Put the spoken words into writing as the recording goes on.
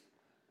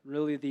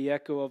really the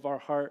echo of our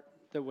heart,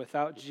 that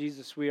without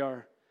Jesus we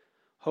are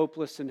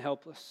hopeless and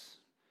helpless.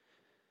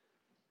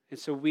 And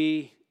so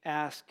we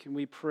ask and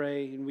we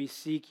pray and we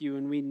seek you,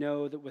 and we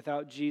know that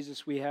without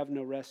Jesus we have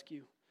no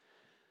rescue.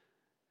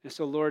 And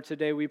so, Lord,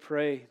 today we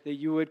pray that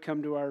you would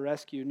come to our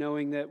rescue,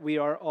 knowing that we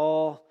are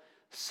all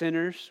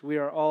sinners. We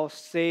are all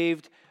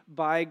saved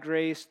by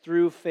grace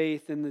through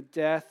faith in the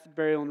death,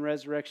 burial, and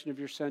resurrection of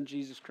your Son,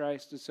 Jesus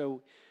Christ. And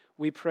so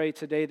we pray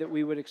today that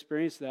we would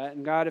experience that.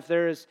 And God, if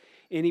there is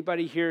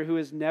anybody here who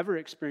has never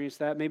experienced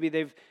that, maybe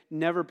they've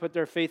never put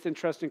their faith and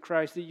trust in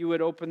Christ, that you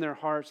would open their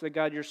hearts, that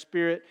God, your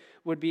Spirit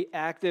would be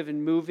active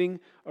and moving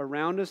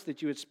around us,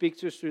 that you would speak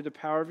to us through the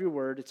power of your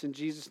word. It's in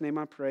Jesus' name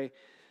I pray.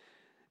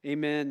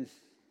 Amen.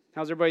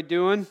 How's everybody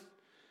doing?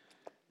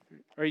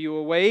 Are you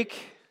awake?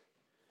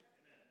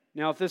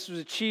 Now, if this was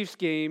a Chiefs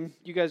game,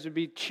 you guys would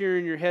be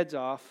cheering your heads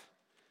off.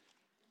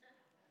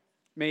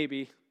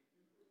 Maybe.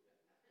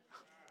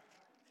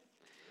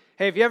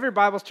 Hey, if you have your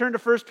Bibles, turn to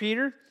 1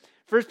 Peter.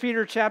 1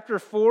 Peter chapter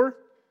 4.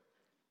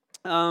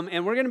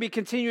 And we're going to be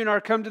continuing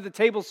our Come to the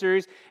Table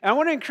series. And I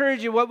want to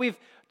encourage you what we've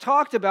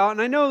talked about.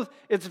 And I know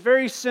it's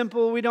very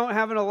simple. We don't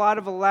have a lot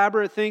of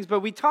elaborate things. But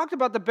we talked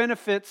about the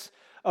benefits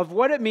of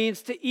what it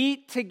means to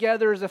eat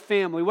together as a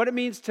family, what it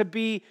means to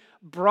be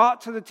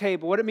brought to the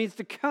table, what it means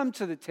to come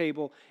to the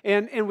table.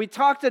 And we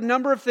talked a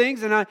number of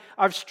things, and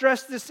I've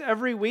stressed this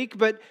every week,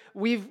 but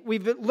we've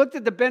looked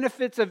at the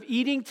benefits of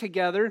eating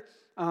together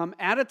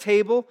at a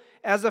table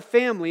as a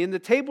family. And the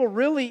table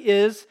really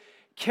is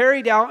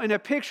carried out in a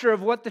picture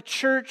of what the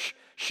church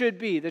should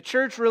be. The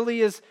church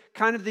really is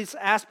kind of this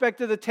aspect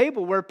of the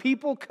table where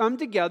people come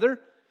together,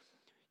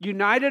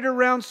 united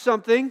around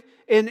something,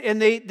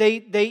 and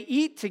they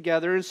eat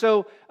together. And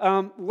so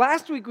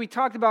last week we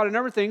talked about a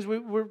number of things.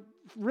 We're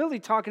really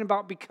talking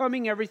about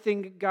becoming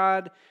everything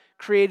God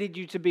created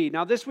you to be.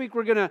 Now this week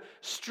we're going to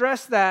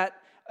stress that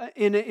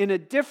in a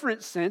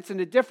different sense, in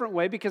a different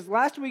way, because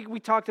last week we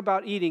talked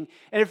about eating.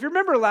 And if you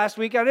remember last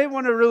week, I didn't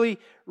want to really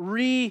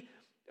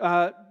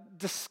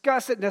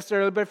discuss it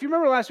necessarily, but if you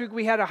remember last week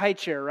we had a high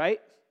chair, right?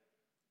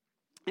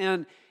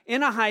 And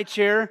in a high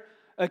chair,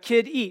 a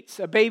kid eats,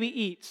 a baby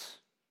eats.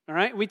 All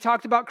right, we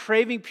talked about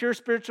craving pure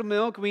spiritual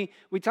milk. We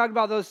talked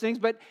about those things.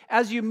 But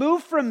as you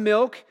move from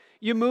milk,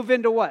 you move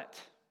into what?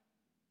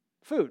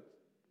 Food.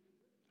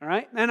 All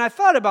right, and I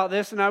thought about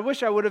this, and I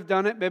wish I would have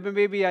done it, but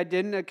maybe I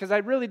didn't, because I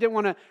really didn't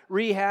want to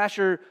rehash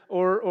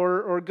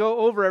or go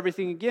over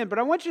everything again. But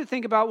I want you to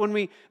think about when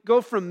we go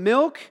from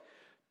milk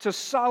to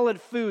solid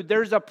food,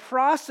 there's a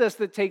process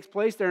that takes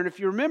place there. And if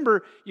you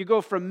remember, you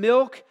go from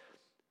milk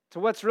to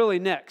what's really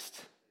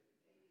next?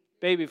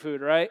 Baby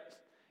food, right?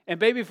 And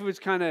baby food's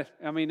kind of,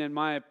 in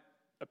my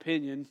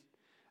opinion,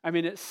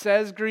 it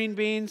says green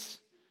beans.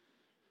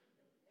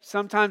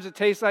 Sometimes it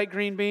tastes like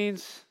green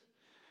beans.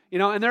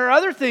 And there are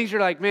other things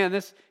you're like, man,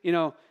 this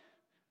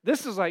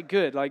is like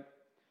good.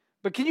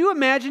 But can you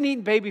imagine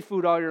eating baby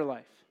food all your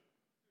life?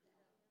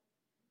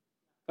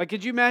 Like,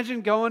 could you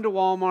imagine going to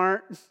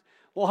Walmart,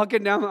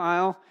 walking down the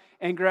aisle,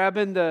 and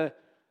grabbing the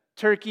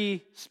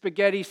turkey,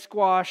 spaghetti,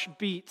 squash,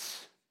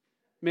 beets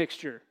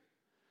mixture?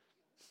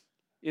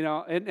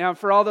 And now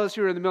for all those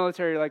who are in the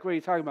military, like, what are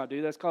you talking about,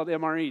 dude? That's called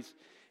MREs.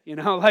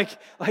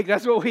 Like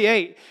that's what we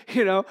ate.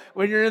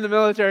 When you're in the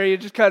military, you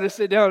just kind of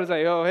sit down and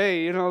say, oh,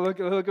 hey, look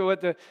at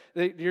what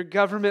your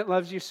government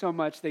loves you so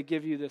much, they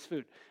give you this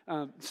food.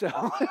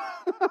 So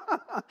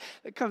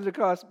it comes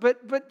across.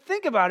 But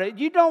think about it.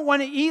 You don't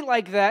want to eat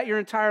like that your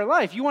entire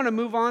life. You want to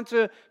move on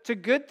to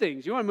good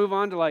things. You want to move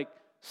on to like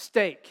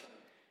steak.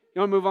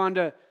 You want to move on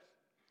to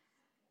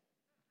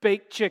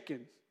baked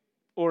chicken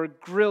or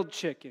grilled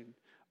chicken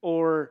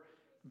or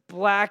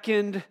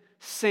blackened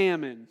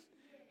salmon.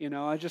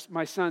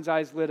 My son's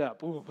eyes lit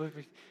up. Ooh,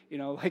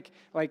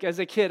 like as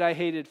a kid, I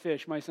hated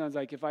fish. My son's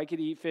like, if I could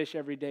eat fish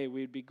every day,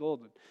 we'd be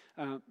golden.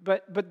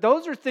 But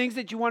those are things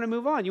that you want to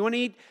move on. You want to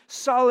eat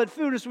solid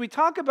food. And so we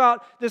talk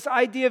about this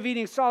idea of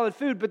eating solid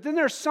food, but then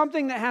there's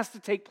something that has to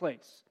take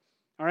place.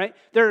 All right?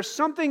 There's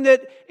something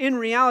that in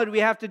reality we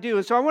have to do.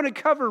 And so I want to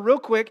cover real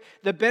quick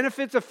the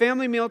benefits of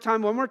family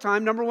mealtime one more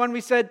time. Number one,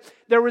 we said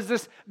there was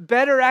this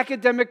better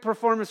academic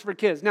performance for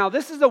kids. Now,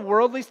 this is a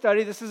worldly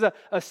study. This is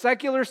a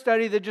secular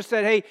study that just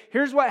said, hey,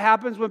 here's what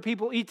happens when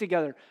people eat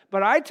together.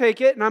 But I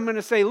take it and I'm going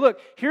to say, look,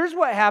 here's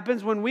what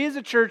happens when we as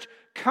a church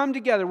come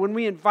together, when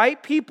we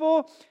invite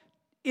people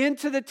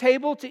into the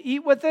table to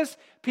eat with us,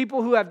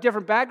 people who have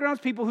different backgrounds,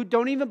 people who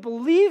don't even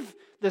believe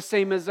the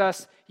same as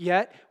us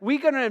yet. We're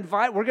going to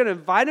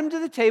invite them to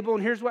the table,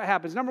 and here's what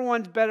happens. Number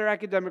one is better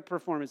academic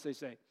performance, they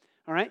say.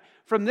 All right?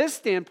 From this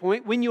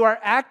standpoint, when you are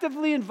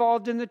actively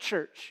involved in the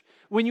church,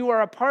 when you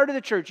are a part of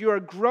the church, you are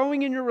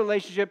growing in your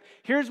relationship,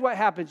 here's what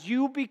happens.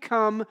 You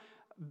become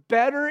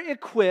better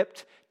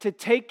equipped to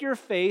take your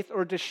faith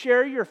or to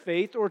share your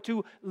faith or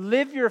to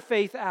live your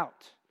faith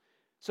out.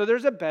 So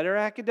there's a better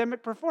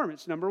academic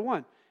performance, number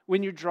one,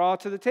 when you draw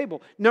to the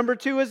table. Number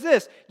two is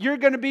this. You're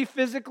going to be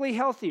physically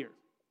healthier.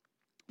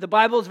 The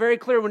Bible is very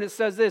clear when it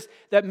says this,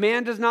 that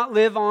man does not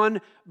live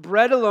on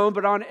bread alone,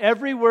 but on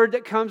every word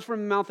that comes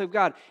from the mouth of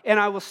God. And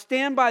I will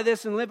stand by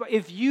this and live.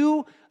 If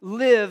you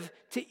live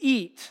to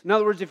eat, in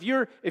other words, if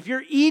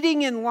you're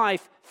eating in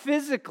life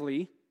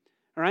physically,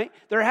 all right,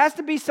 there has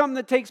to be something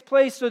that takes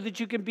place so that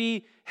you can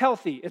be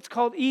healthy. It's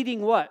called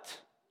eating what?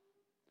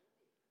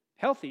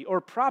 Healthy or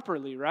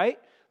properly, right?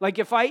 Like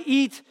if I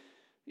eat,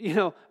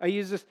 I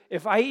use this,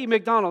 if I eat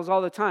McDonald's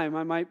all the time,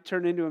 I might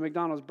turn into a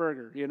McDonald's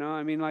burger,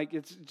 I mean, like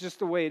it's just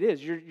the way it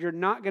is. You're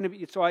not going to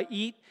be, so I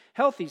eat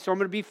healthy, so I'm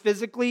going to be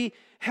physically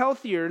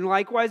healthier. And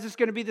likewise, it's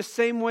going to be the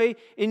same way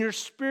in your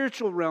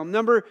spiritual realm.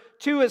 Number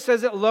 2, it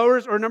says it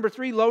lowers, or number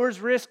 3,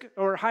 lowers risk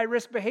or high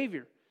risk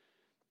behavior.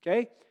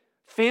 Okay?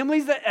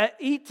 Families that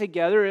eat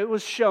together, it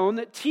was shown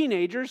that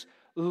teenagers,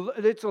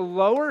 it's a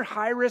lower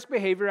high risk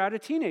behavior out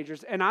of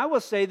teenagers. And I will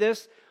say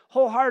this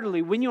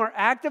wholeheartedly, when you are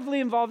actively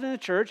involved in the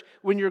church,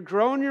 when you're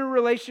growing your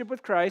relationship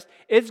with Christ,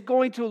 it's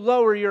going to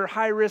lower your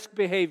high risk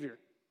behavior.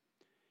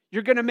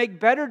 You're going to make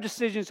better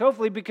decisions,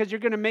 hopefully, because you're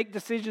going to make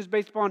decisions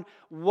based upon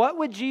what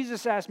would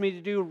Jesus ask me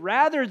to do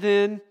rather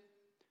than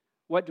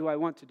what do I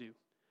want to do.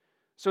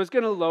 So it's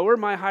going to lower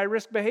my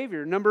high-risk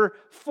behavior. Number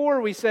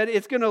 4, we said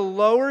it's going to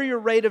lower your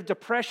rate of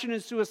depression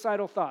and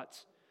suicidal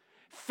thoughts.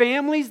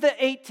 Families that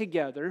ate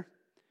together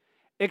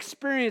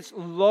experience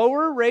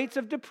lower rates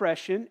of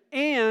depression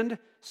and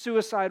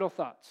suicidal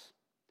thoughts.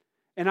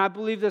 And I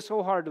believe this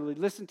wholeheartedly.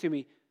 Listen to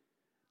me.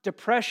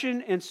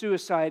 Depression and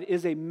suicide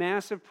is a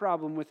massive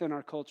problem within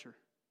our culture.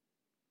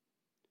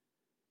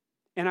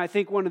 And I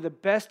think one of the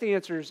best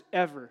answers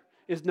ever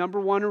is number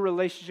 1, a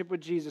relationship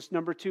with Jesus.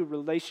 Number 2,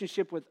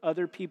 relationship with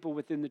other people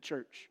within the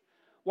church.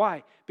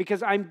 Why?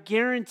 Because I'm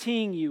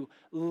guaranteeing you,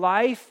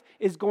 life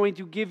is going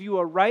to give you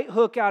a right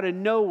hook out of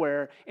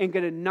nowhere and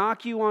going to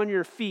knock you on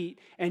your feet,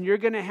 and you're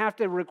going to have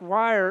to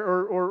require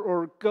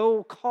or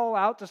go call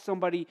out to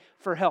somebody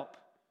for help.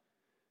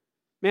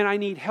 Man, I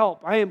need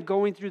help. I am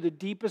going through the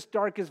deepest,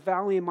 darkest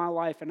valley in my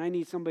life, and I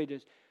need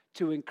somebody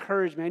to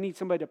encourage me. I need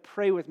somebody to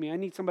pray with me. I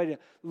need somebody to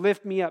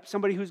lift me up,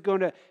 somebody who's going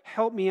to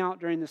help me out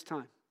during this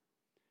time.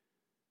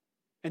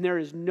 And there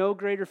is no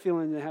greater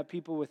feeling than to have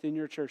people within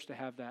your church to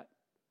have that,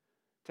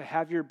 to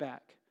have your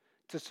back,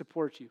 to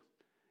support you.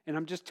 And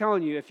I'm just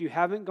telling you, if you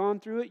haven't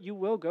gone through it, you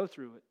will go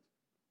through it.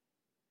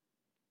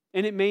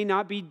 And it may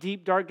not be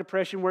deep, dark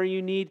depression where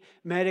you need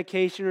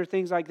medication or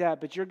things like that,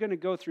 but you're going to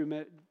go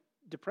through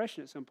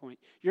depression at some point.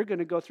 You're going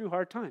to go through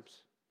hard times.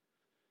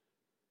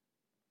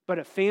 But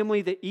a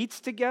family that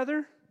eats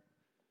together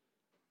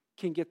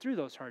can get through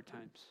those hard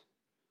times.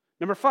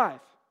 Number 5.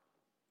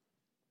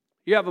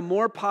 You have a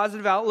more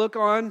positive outlook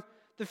on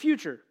the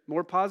future,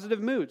 more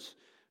positive moods,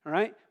 all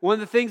right? One of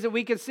the things that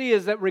we can see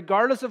is that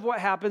regardless of what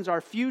happens,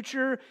 our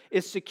future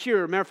is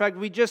secure. Matter of fact,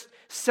 we just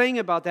sang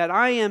about that.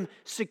 I am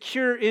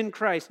secure in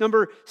Christ.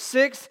 Number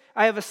 6,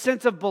 I have a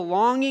sense of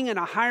belonging and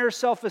a higher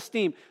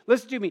self-esteem.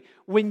 Listen to me.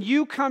 When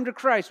you come to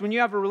Christ, when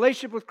you have a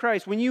relationship with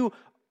Christ, when you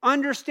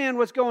understand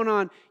what's going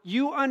on,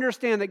 you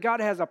understand that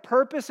God has a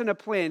purpose and a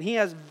plan. He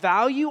has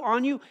value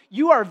on you.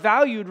 You are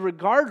valued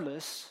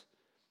regardless.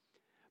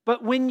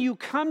 But when you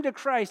come to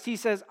Christ, He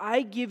says,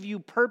 I give you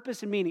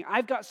purpose and meaning.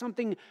 I've got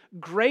something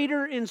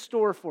greater in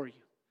store for you.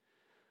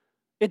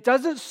 It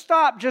doesn't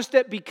stop just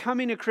at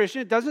becoming a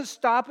Christian. It doesn't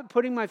stop at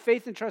putting my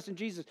faith and trust in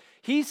Jesus.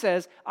 He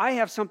says, I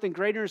have something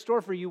greater in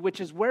store for you,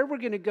 which is where we're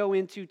going to go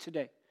into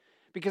today.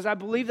 Because I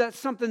believe that's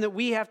something that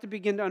we have to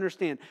begin to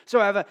understand. So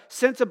I have a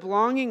sense of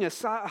belonging, a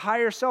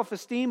higher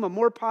self-esteem, a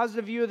more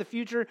positive view of the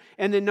future.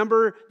 And then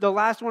the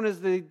last one is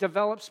the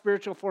developed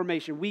spiritual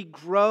formation. We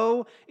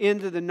grow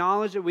into the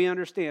knowledge that we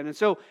understand. And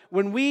so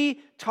when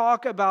we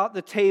talk about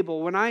the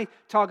table, when I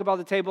talk about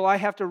the table, I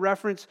have to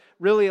reference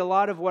really a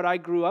lot of what I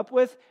grew up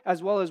with,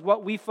 as well as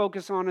what we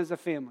focus on as a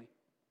family.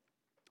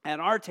 At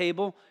our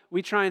table,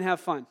 we try and have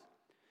fun.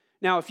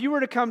 Now, if you were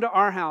to come to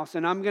our house,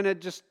 and I'm going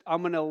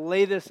to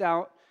lay this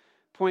out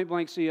point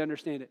blank so you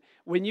understand it.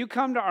 When you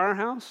come to our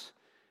house,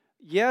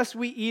 yes,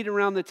 we eat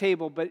around the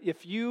table, but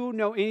if you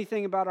know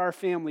anything about our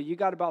family, you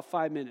got about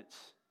 5 minutes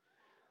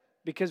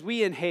because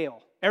we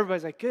inhale.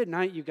 Everybody's like, good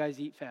night, you guys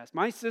eat fast.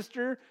 My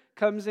sister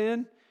comes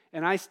in,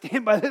 and I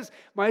stand by this.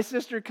 My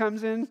sister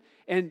comes in,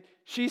 and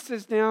she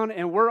sits down,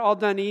 and we're all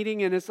done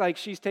eating, and it's like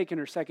she's taking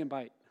her second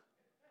bite.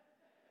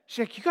 She's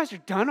like, you guys are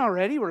done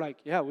already? We're like,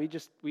 yeah, we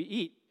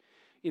eat.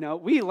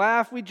 We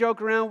laugh, we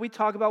joke around, we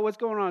talk about what's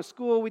going on in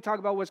school, we talk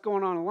about what's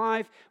going on in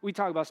life, we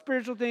talk about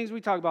spiritual things, we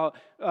talk about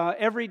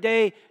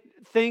everyday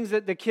things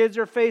that the kids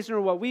are facing or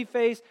what we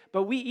face,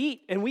 but we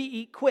eat, and we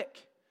eat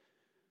quick.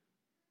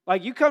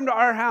 Like you come to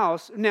our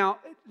house, now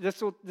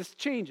this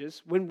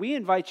changes. When we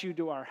invite you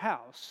to our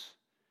house,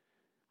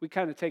 we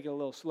kind of take it a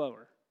little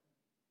slower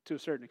to a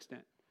certain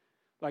extent.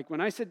 Like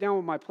when I sit down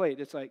with my plate,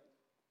 it's like,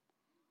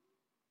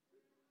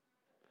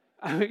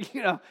 I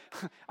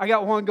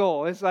got one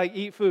goal. It's like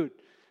eat food.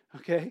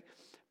 Okay?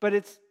 But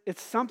it's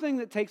something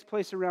that takes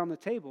place around the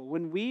table.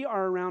 When we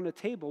are around a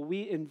table,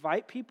 we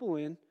invite people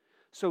in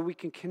so we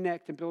can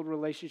connect and build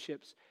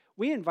relationships.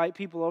 We invite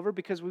people over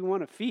because we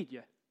want to feed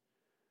you.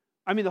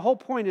 I mean, the whole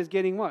point is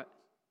getting what?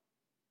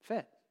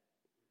 Fed.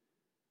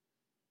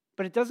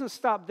 But it doesn't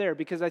stop there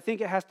because I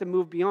think it has to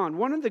move beyond.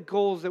 One of the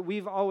goals that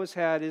we've always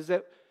had is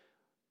that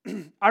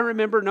I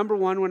remember, number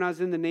one, when I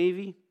was in the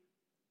Navy,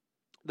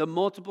 the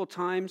multiple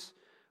times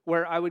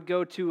where I would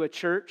go to a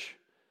church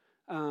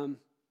and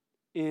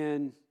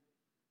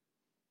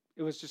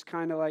it was just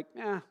kind of like,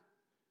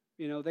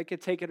 they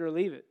could take it or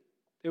leave it.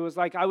 It was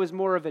like I was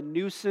more of a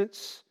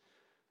nuisance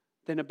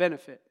than a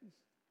benefit.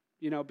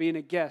 Being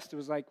a guest, it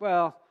was like,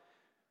 well,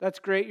 that's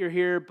great you're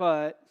here,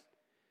 but...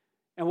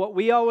 And what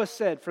we always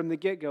said from the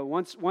get-go,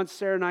 once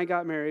Sarah and I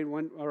got married,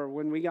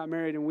 when we got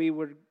married and we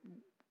were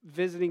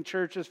visiting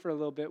churches for a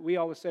little bit, we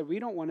always said we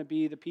don't want to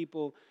be the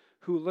people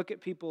who look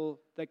at people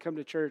that come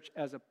to church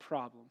as a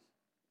problem.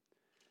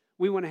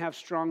 We want to have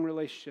strong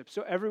relationships.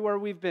 So everywhere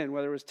we've been,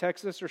 whether it was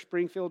Texas or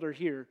Springfield or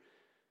here,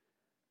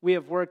 we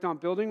have worked on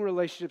building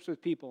relationships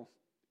with people.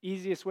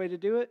 Easiest way to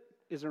do it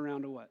is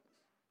around a what?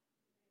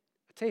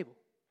 A table.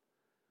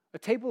 A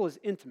table is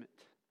intimate.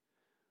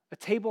 A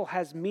table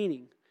has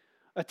meaning.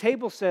 A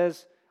table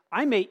says,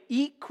 I may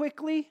eat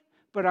quickly,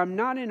 but I'm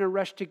not in a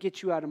rush to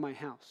get you out of my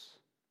house.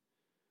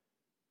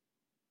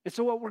 And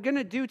so what we're going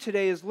to do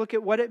today is look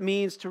at what it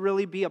means to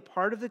really be a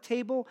part of the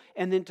table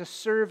and then to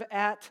serve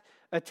at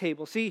a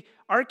table. See,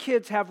 our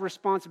kids have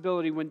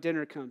responsibility when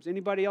dinner comes.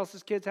 Anybody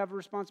else's kids have a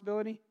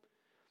responsibility?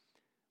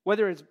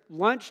 Whether it's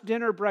lunch,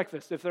 dinner,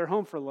 breakfast, if they're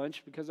home for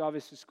lunch, because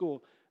obviously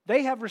school,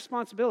 they have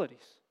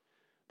responsibilities.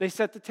 They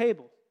set the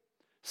table.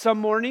 Some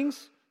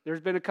mornings, there's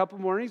been a couple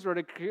mornings where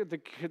the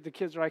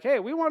kids are like, hey,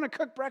 we want to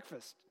cook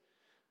breakfast.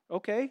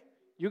 Okay,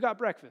 you got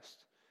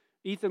breakfast.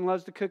 Ethan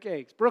loves to cook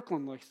eggs.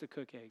 Brooklyn likes to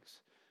cook eggs.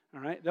 All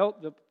right,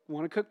 they'll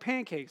want to cook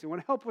pancakes. They want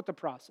to help with the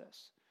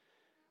process.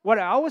 What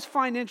I always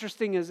find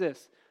interesting is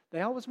this. They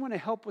always want to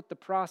help with the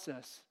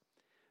process.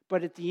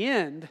 But at the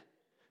end,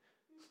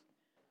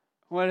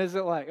 what is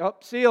it like? Oh,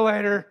 see you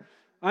later.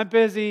 I'm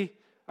busy.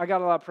 I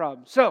got a lot of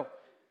problems. So,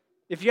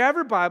 if you have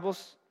your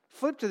Bibles,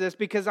 flip to this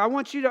because I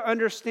want you to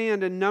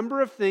understand a number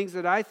of things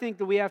that I think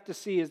that we have to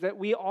see is that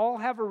we all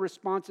have a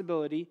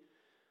responsibility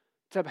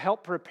to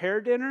help prepare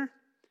dinner,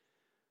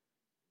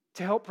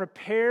 to help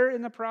prepare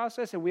in the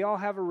process, and we all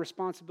have a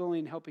responsibility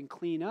in helping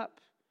clean up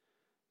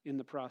in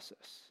the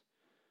process.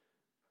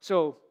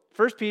 So,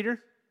 1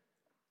 Peter,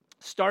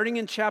 starting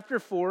in chapter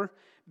 4,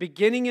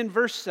 beginning in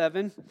verse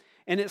 7,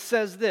 and it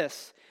says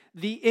this,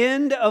 the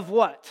end of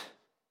what?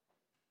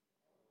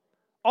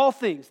 All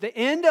things. The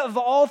end of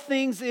all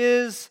things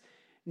is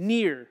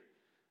near.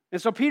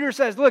 And so Peter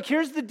says, look,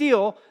 here's the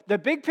deal. The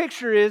big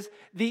picture is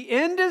the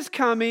end is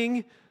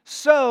coming,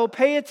 so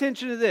pay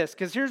attention to this.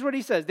 Because here's what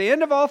he says. The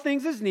end of all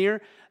things is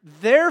near.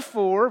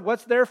 Therefore,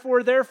 what's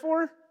therefore?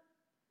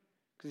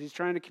 Because he's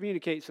trying to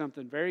communicate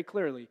something very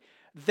clearly.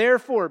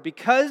 Therefore,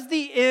 because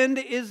the end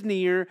is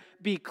near,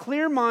 be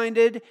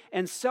clear-minded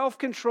and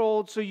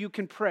self-controlled so you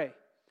can pray.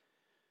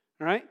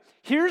 All right?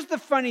 Here's the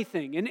funny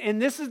thing,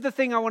 and this is the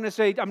thing I want to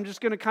say. I'm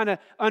just going to kind of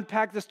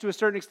unpack this to a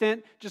certain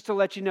extent just to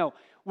let you know.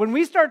 When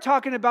we start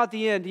talking about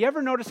the end, do you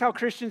ever notice how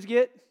Christians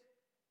get?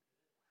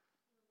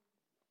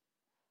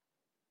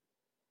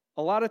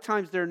 A lot of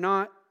times they're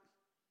not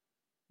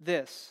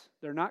this.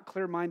 They're not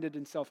clear-minded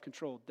and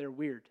self-controlled. They're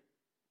weird.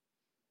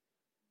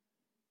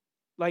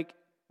 Like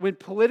when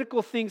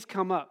political things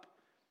come up,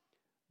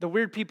 the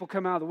weird people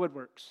come out of the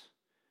woodworks.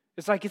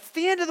 It's like, it's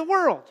the end of the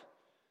world.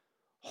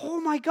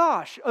 Oh my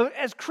gosh.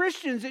 As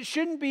Christians, it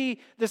shouldn't be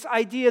this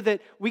idea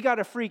that we got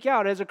to freak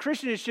out. As a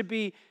Christian, it should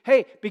be,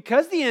 hey,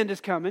 because the end is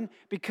coming,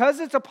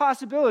 because it's a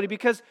possibility,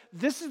 because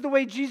this is the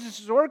way Jesus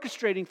is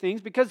orchestrating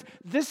things, because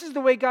this is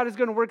the way God is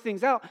going to work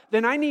things out,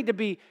 then I need to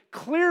be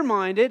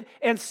clear-minded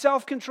and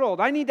self-controlled.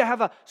 I need to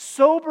have a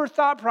sober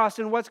thought process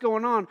in what's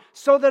going on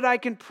so that I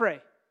can pray.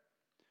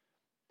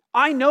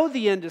 I know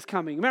the end is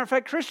coming. As a matter of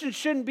fact, Christians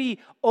shouldn't be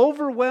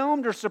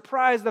overwhelmed or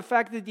surprised the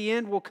fact that the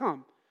end will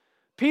come.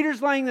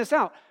 Peter's laying this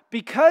out.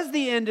 Because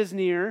the end is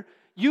near,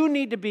 you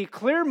need to be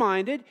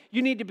clear-minded,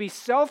 you need to be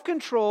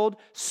self-controlled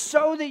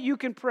so that you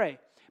can pray.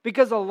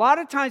 Because a lot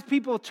of times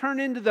people turn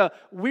into the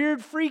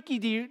weird,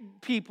 freaky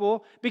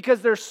people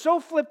because they're so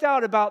flipped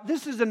out about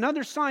this is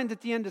another sign that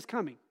the end is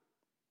coming.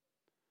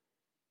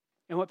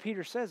 And what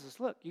Peter says is,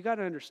 look, you got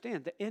to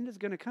understand, the end is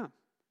going to come.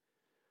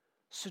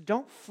 So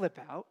don't flip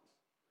out.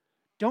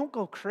 Don't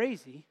go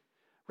crazy.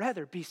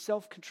 Rather, be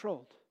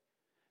self-controlled.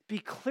 Be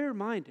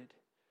clear-minded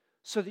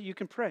so that you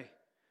can pray.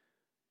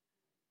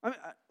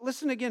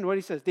 Listen again to what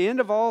he says. The end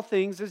of all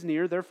things is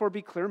near, therefore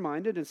be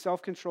clear-minded and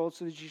self-controlled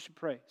so that you should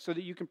pray, so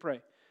that you can pray.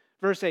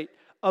 Verse 8,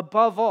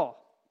 above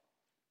all,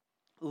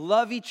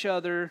 love each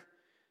other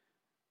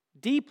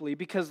deeply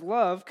because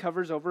love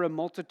covers over a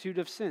multitude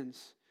of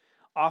sins.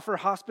 Offer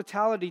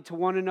hospitality to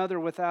one another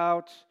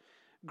without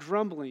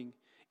grumbling.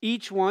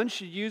 Each one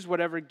should use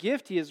whatever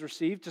gift he has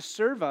received to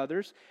serve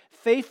others,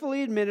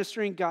 faithfully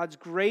administering God's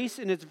grace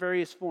in its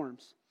various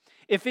forms.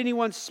 If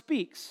anyone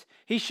speaks,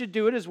 he should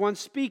do it as one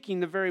speaking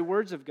the very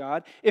words of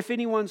God. If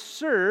anyone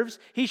serves,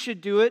 he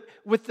should do it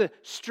with the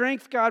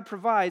strength God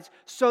provides,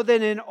 so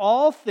that in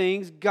all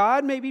things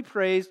God may be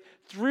praised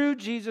through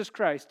Jesus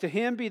Christ. To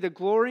him be the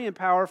glory and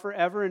power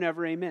forever and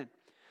ever. Amen.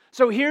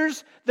 So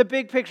here's the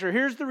big picture.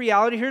 Here's the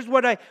reality. Here's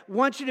what I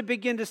want you to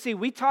begin to see.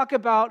 We talk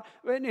about,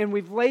 and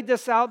we've laid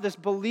this out, this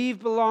believe,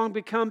 belong,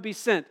 become, be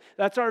sent.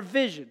 That's our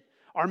vision.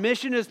 Our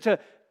mission is to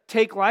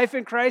take life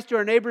in Christ to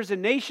our neighbors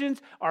and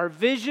nations. Our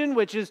vision,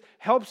 which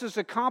helps us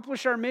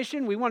accomplish our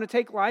mission. We want to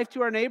take life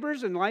to our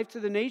neighbors and life to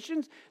the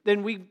nations.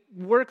 Then we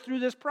work through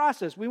this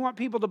process. We want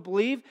people to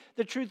believe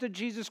the truth of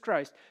Jesus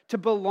Christ, to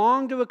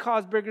belong to a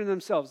cause bigger than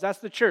themselves. That's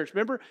the church.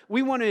 Remember,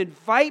 we want to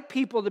invite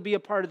people to be a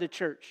part of the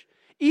church.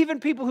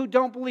 Even people who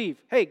don't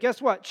believe. Hey, guess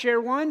what?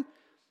 Share one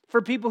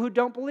for people who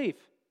don't believe.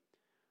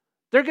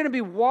 They're going to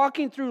be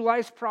walking through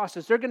life's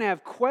process. They're going to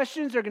have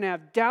questions. They're going to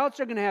have doubts.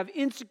 They're going to have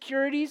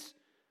insecurities.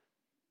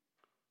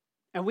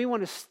 And we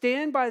want to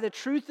stand by the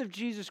truth of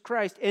Jesus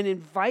Christ and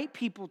invite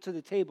people to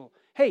the table.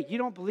 Hey, you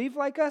don't believe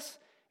like us?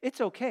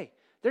 It's okay.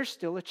 There's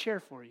still a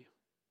chair for you.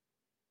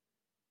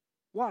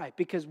 Why?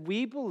 Because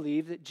we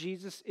believe that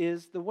Jesus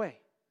is the way.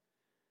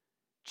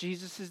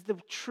 Jesus is the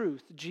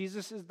truth.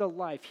 Jesus is the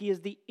life. He is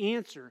the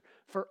answer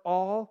for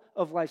all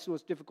of life's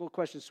most difficult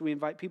questions. So we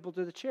invite people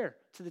to the chair,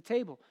 to the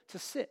table, to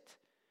sit.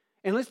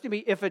 And listen to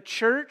me, if a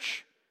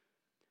church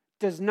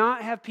does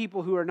not have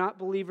people who are not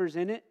believers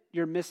in it,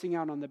 you're missing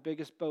out on the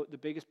biggest boat, the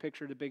biggest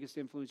picture, the biggest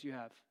influence you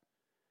have.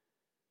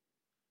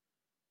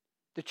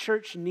 The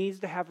church needs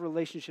to have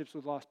relationships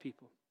with lost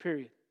people,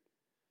 period.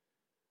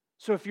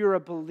 So if you're a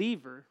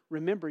believer,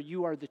 remember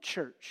you are the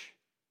church.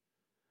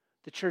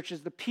 The church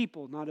is the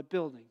people, not a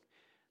building.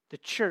 The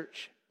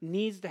church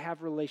needs to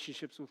have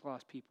relationships with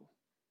lost people.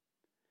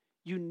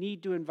 You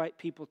need to invite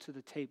people to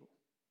the table,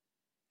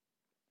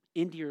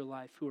 into your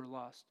life who are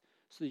lost,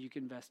 so that you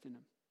can invest in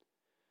them.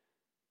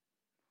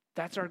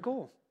 That's our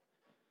goal.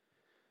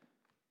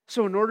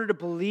 So in order to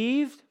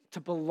believe, to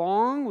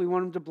belong, we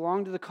want them to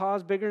belong to the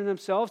cause bigger than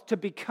themselves, to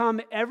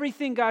become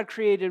everything God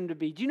created them to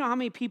be. Do you know how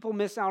many people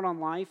miss out on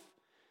life?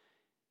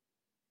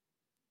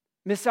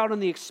 Miss out on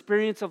the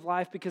experience of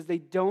life because they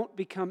don't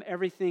become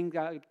everything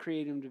God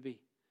created them to be.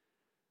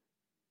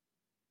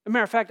 As a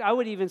matter of fact, I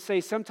would even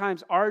say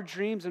sometimes our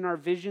dreams and our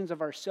visions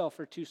of ourselves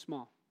are too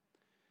small.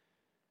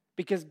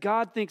 Because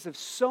God thinks of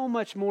so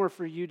much more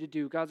for you to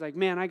do. God's like,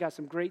 man, I got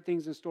some great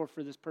things in store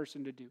for this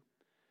person to do.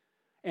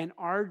 And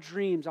our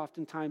dreams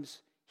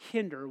oftentimes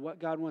hinder what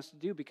God wants to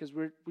do because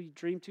we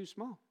dream too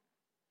small.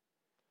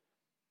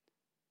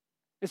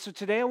 And so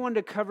today I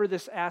wanted to cover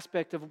this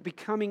aspect of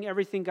becoming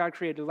everything God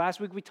created. Last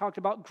week we talked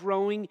about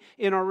growing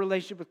in our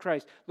relationship with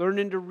Christ,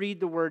 learning to read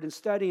the Word and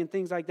study and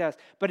things like that.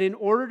 But in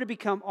order to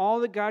become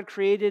all that God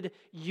created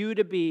you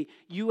to be,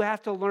 you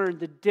have to learn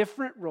the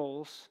different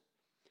roles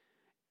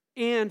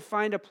and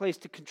find a place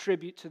to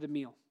contribute to the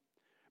meal.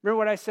 Remember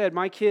what I said?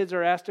 My kids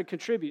are asked to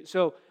contribute.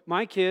 So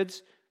my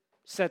kids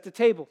set the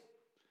table.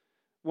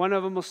 One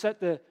of them will set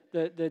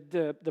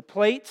the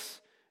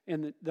plates.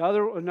 And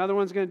another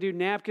one's going to do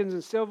napkins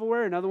and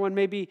silverware. Another one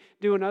may be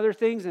doing other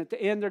things. And at the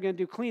end, they're going to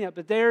do cleanup.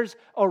 But there's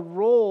a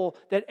role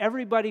that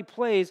everybody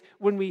plays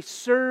when we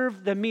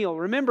serve the meal.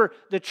 Remember,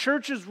 the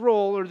church's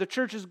role or the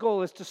church's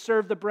goal is to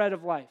serve the bread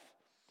of life.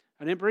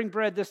 I didn't bring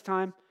bread this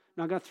time.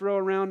 I'm not going to throw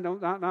around,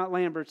 not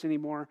Lambert's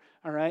anymore,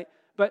 all right?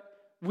 But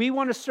we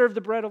want to serve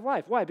the bread of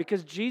life. Why?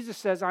 Because Jesus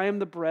says, I am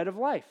the bread of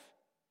life.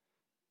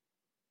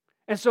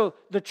 And so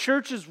the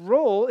church's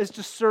role is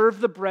to serve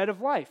the bread of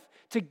life,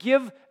 to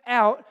give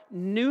out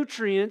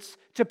nutrients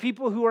to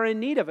people who are in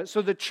need of it.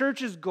 So the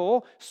church's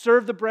goal,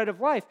 serve the bread of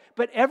life.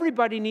 But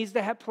everybody needs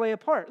to play a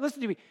part.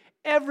 Listen to me.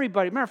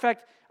 Everybody. Matter of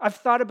fact, I've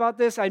thought about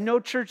this. I know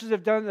churches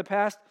have done it in the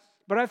past,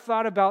 but I've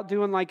thought about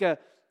doing like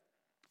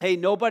hey,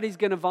 nobody's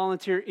going to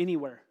volunteer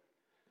anywhere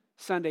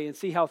Sunday and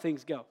see how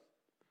things go.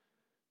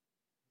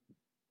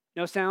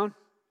 No sound?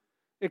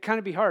 It'd kind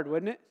of be hard,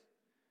 wouldn't it?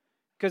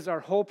 Because our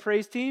whole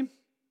praise team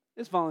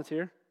is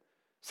volunteer.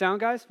 Sound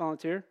guys,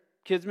 volunteer.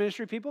 Kids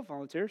ministry people,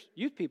 volunteers.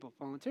 Youth people,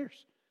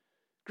 volunteers.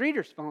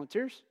 Greeters,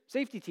 volunteers.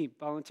 Safety team,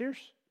 volunteers.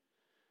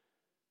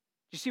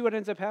 Do you see what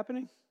ends up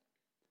happening?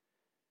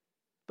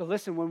 But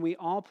listen, when we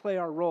all play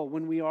our role,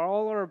 when we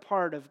all are a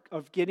part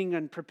of getting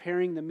and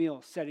preparing the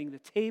meal, setting the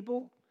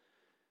table,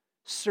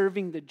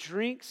 serving the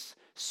drinks,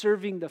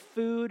 serving the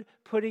food,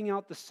 putting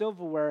out the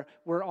silverware,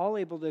 we're all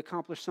able to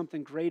accomplish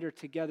something greater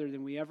together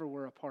than we ever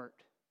were apart.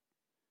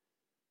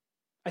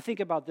 I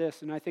think about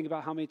this, and I think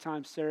about how many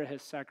times Sarah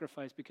has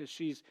sacrificed because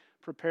she's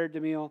prepared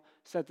the meal,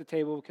 set the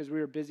table because we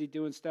were busy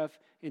doing stuff,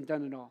 and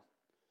done it all.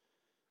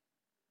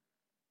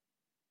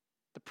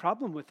 The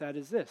problem with that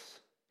is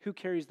this: who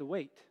carries the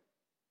weight?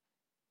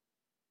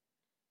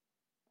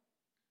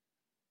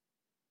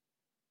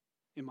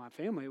 In my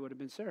family, it would have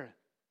been Sarah.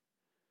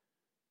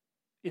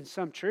 In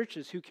some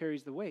churches, who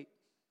carries the weight?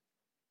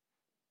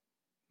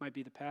 Might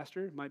be the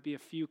pastor, might be a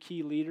few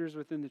key leaders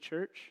within the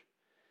church.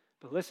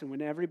 But listen,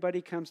 when everybody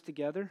comes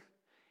together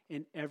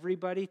and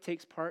everybody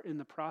takes part in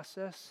the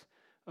process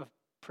of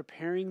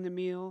preparing the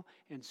meal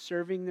and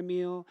serving the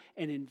meal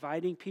and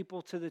inviting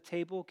people to the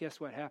table, guess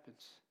what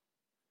happens?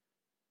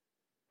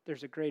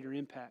 There's a greater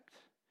impact.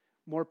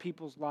 more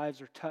people's lives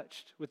are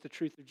touched with the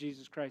truth of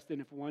Jesus Christ than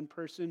if one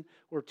person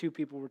or two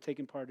people were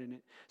taking part in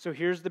it. So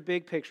here's the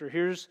big picture.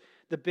 Here's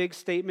the big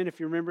statement. If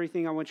you remember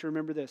anything, I want you to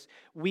remember this.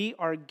 We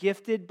are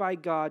gifted by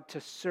God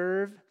to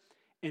serve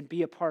and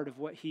be a part of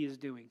what He is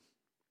doing.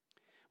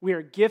 We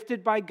are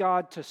gifted by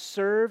God to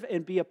serve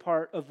and be a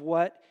part of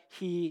what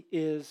He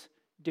is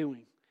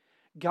doing.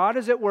 God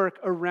is at work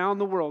around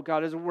the world.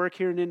 God is at work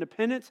here in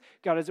Independence.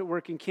 God is at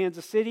work in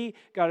Kansas City.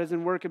 God is at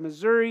work in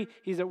Missouri.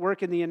 He's at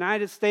work in the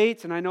United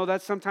States. And I know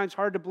that's sometimes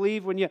hard to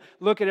believe when you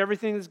look at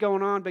everything that's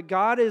going on. But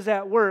God is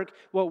at work.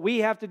 What we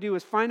have to do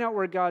is find out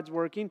where God's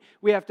working.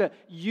 We have to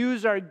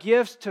use our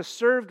gifts to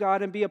serve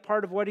God and be a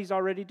part of what He's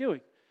already doing.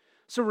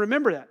 So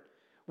remember that.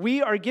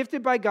 We are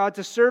gifted by God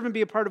to serve and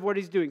be a part of what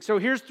He's doing. So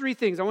here's three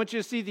things. I want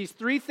you to see these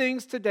three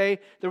things today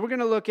that we're going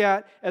to look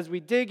at as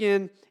we dig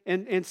in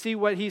and see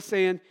what He's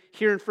saying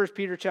here in 1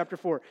 Peter chapter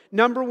 4.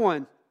 Number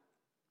one,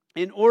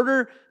 in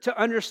order to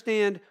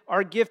understand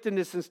our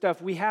giftedness and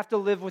stuff, we have to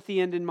live with the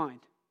end in mind.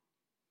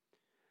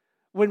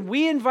 When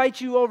we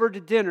invite you over to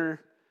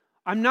dinner,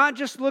 I'm not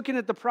just looking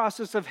at the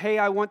process of, hey,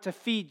 I want to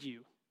feed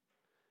you.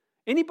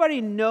 Anybody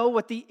know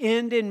what the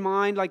end in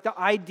mind, like the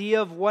idea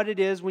of what it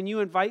is when you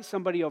invite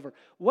somebody over?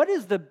 What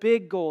is the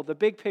big goal, the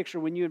big picture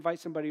when you invite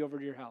somebody over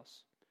to your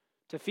house?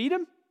 To feed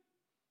them?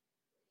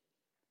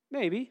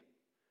 Maybe.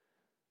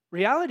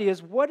 Reality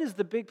is, what is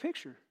the big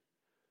picture?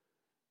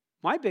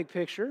 My big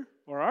picture,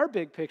 or our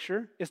big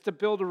picture, is to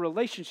build a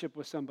relationship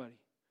with somebody,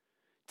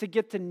 to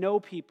get to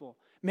know people.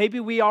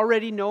 Maybe we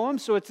already know them,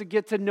 so it's to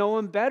get to know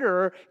them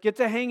better, or get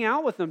to hang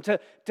out with them,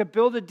 to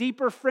build a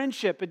deeper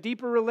friendship, a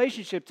deeper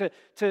relationship,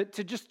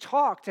 to just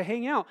talk, to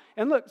hang out.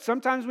 And look,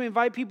 sometimes we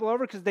invite people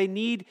over because they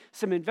need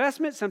some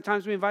investment.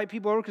 Sometimes we invite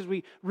people over because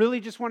we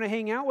really just want to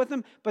hang out with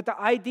them. But the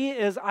idea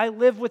is, I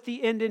live with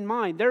the end in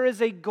mind. There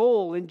is a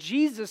goal, and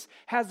Jesus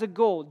has a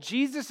goal.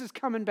 Jesus is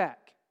coming back.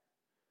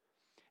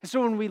 And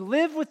so when we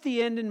live with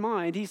the end in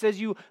mind, he says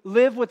you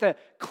live with a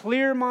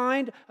clear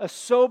mind, a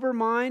sober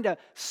mind, a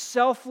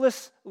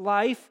selfless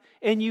life,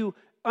 and you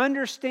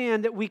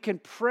understand that we can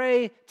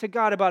pray to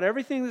God about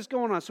everything that's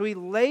going on. So he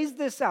lays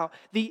this out.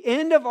 The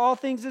end of all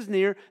things is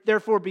near,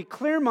 therefore be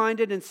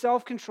clear-minded and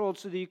self-controlled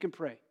so that you can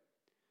pray.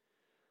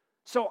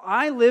 So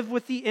I live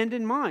with the end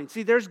in mind.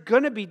 See, there's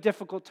going to be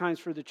difficult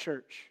times for the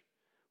church.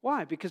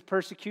 Why? Because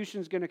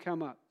persecution is going to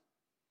come up.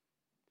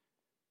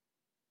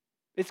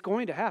 It's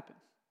going to happen.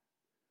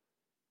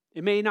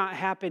 It may not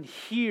happen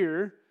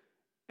here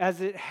as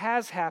it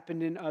has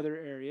happened in other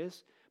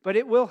areas, but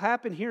it will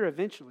happen here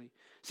eventually.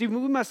 See,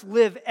 we must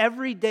live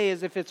every day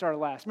as if it's our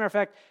last. Matter of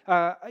fact,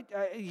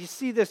 you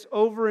see this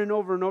over and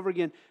over and over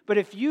again. But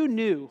if you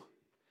knew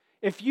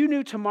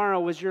tomorrow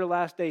was your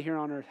last day here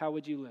on earth, how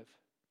would you live?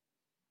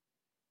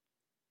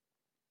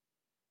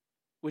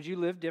 Would you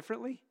live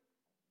differently?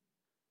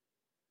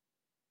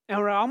 And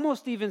I would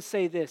almost even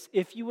say this: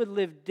 if you would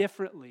live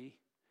differently,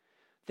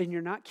 then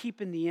you're not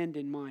keeping the end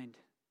in mind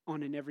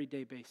on an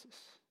everyday basis.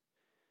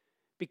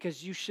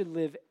 Because you should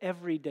live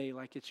every day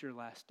like it's your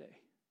last day.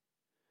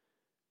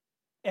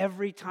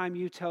 Every time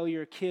you tell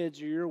your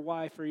kids or your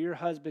wife or your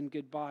husband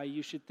goodbye,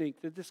 you should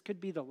think that this could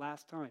be the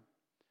last time.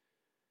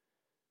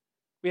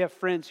 We have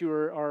friends who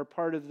are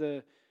part of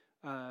the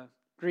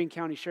Greene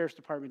County Sheriff's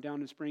Department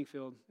down in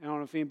Springfield. I don't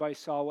know if anybody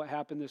saw what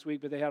happened this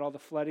week, but they had all the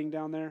flooding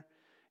down there.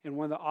 And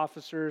one of the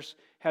officers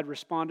had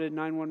responded to a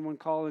 911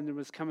 call and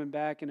was coming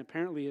back, and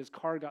apparently his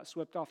car got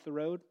swept off the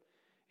road.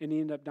 And he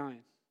ended up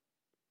dying.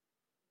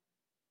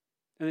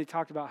 And they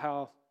talked about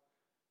how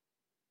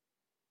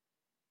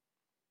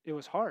it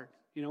was hard.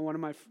 You know,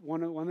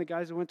 one of the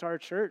guys that went to our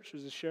church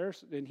was a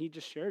sheriff, and he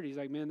just shared. He's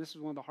like, man, this is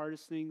one of the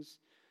hardest things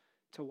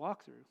to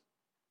walk through.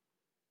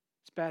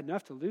 It's bad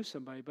enough to lose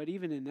somebody, but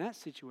even in that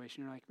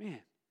situation, you're like,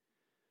 man,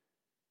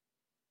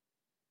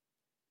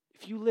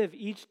 if you live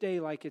each day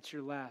like it's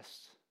your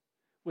last,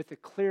 with a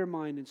clear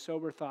mind and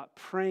sober thought,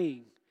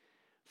 praying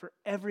for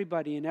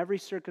everybody in every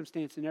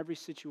circumstance, in every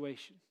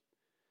situation,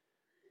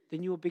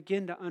 then you will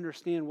begin to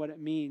understand what it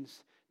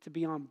means to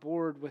be on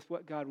board with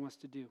what God wants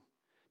to do,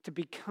 to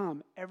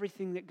become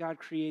everything that God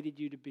created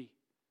you to be.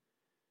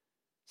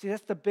 See,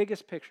 that's the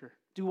biggest picture.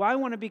 Do I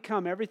want to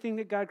become everything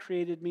that God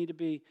created me to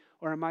be,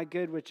 or am I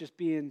good with just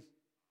being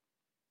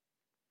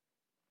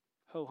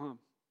ho-hum?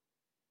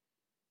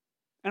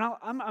 And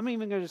I'm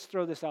even going to just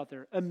throw this out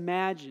there.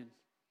 Imagine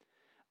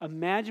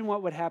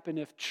what would happen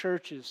if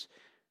churches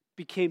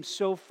became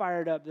so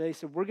fired up that they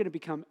said, we're going to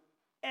become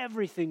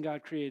everything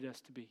God created us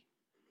to be.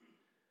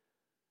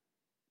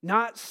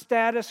 Not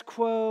status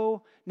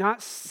quo,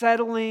 not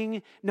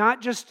settling,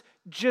 not just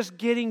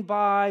getting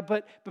by,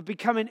 but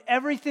becoming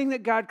everything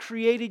that God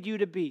created you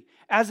to be.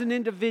 As an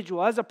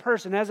individual, as a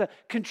person, as a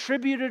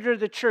contributor to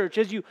the church,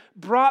 as you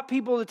brought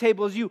people to the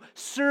table, as you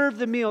served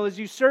the meal, as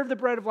you served the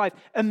bread of life.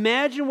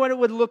 Imagine what it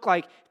would look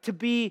like to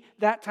be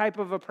that type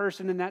of a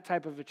person in that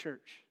type of a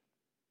church.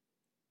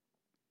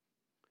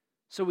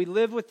 So we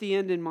live with the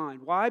end in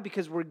mind. Why?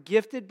 Because we're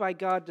gifted by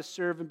God to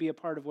serve and be a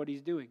part of what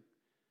He's doing.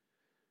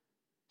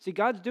 See,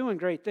 God's doing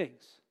great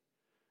things.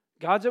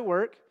 God's at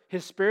work.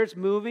 His Spirit's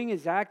moving,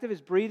 is active,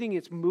 is breathing,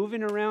 it's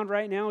moving around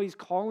right now. He's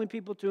calling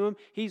people to Him.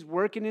 He's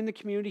working in the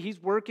community.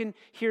 He's working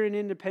here in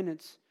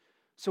Independence.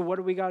 So what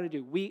do we got to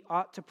do? We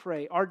ought to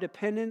pray. Our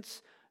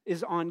dependence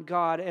is on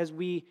God as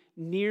we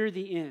near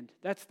the end.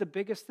 That's the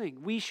biggest thing.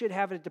 We should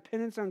have a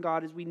dependence on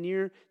God as we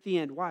near the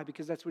end. Why?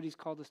 Because that's what He's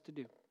called us to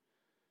do.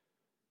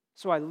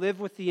 So I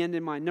live with the end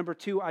in mind. Number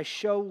 2, I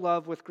show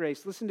love with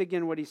grace. Listen to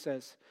again what he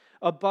says.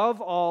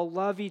 Above all,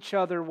 love each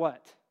other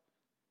what?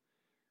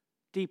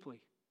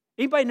 Deeply.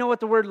 Anybody know what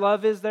the word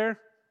love is there?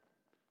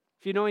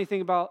 If you know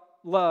anything about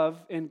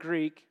love in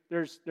Greek,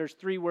 there's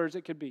 3 words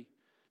it could be.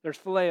 There's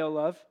phileo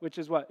love, which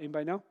is what?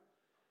 Anybody know?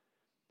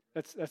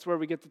 That's where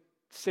we get the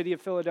city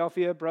of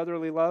Philadelphia,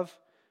 brotherly love.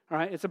 All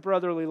right, it's a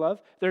brotherly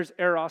love. There's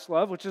eros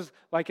love, which is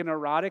like an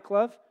erotic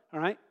love. All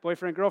right,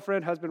 boyfriend,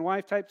 girlfriend, husband,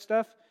 wife type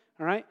stuff.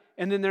 All right,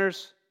 and then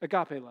there's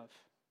agape love.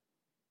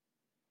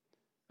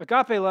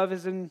 Agape love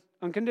is an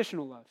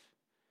unconditional love.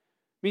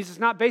 It means it's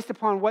not based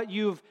upon what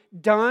you've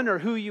done or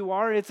who you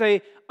are. It's an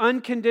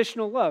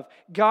unconditional love.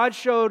 God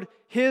showed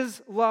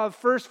His love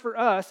first for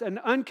us, an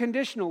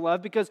unconditional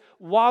love, because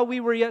while we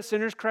were yet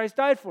sinners, Christ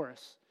died for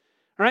us.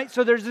 All right,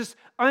 so there's this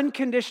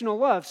unconditional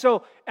love.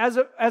 So as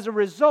a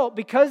result,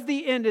 because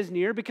the end is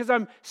near, because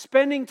I'm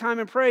spending time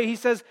in prayer, he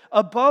says,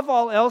 above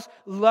all else,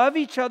 love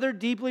each other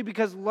deeply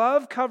because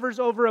love covers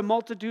over a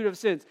multitude of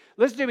sins.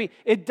 Listen to me.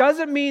 It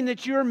doesn't mean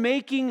that you're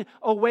making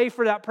a way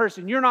for that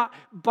person. You're not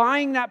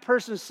buying that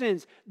person's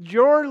sins.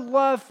 Your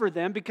love for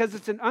them, because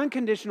it's an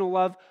unconditional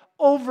love,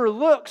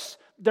 overlooks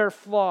their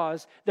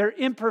flaws, their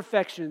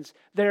imperfections,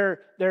 their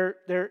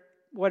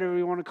whatever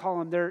we want to call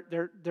them,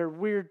 their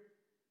weird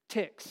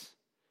ticks.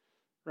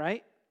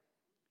 Right?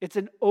 It's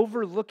an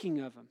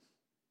overlooking of them.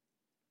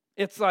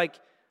 It's like,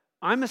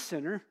 I'm a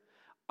sinner.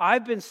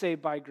 I've been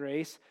saved by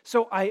grace.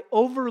 So I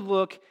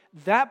overlook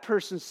that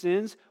person's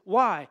sins.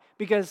 Why?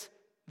 Because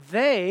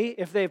they,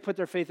 if they have put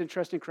their faith and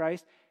trust in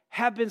Christ,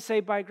 have been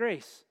saved by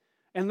grace.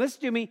 And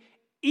listen to me,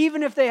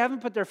 even if they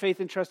haven't put their faith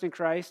and trust in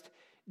Christ,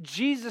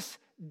 Jesus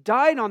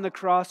died on the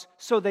cross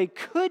so they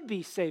could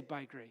be saved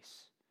by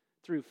grace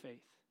through faith.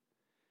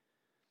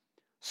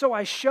 So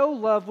I show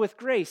love with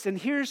grace. And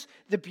here's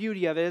the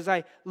beauty of it. As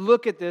I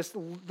look at this,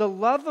 the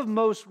love of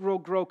most will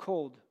grow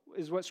cold,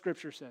 is what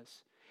Scripture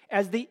says.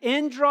 As the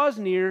end draws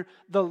near,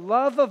 the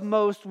love of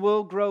most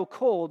will grow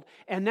cold.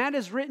 And that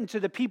is written to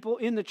the people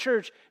in the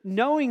church,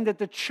 knowing that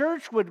the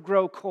church would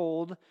grow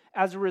cold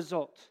as a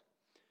result.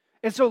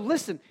 And so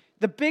listen,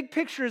 the big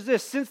picture is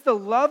this. Since the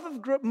love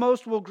of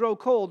most will grow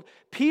cold,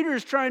 Peter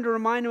is trying to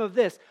remind them of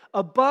this.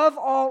 Above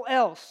all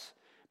else,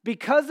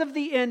 because of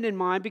the end in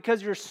mind,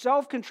 because you're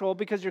self-controlled,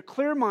 because you're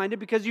clear-minded,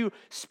 because you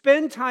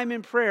spend time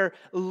in prayer,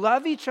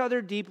 love each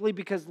other deeply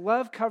because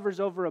love covers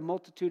over a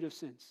multitude of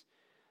sins.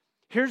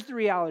 Here's the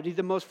reality.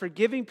 The most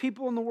forgiving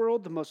people in the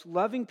world, the most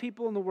loving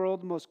people in the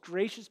world, the most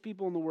gracious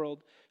people in the world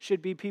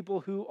should be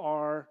people who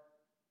are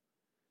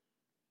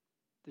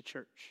the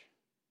church,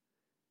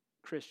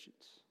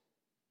 Christians.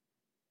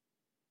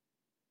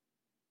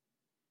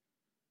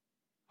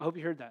 I hope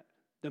you heard that.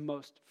 The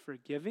most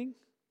forgiving,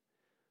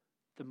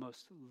 the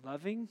most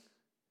loving,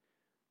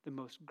 the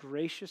most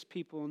gracious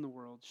people in the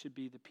world should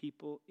be the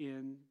people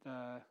in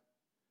the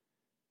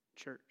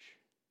church.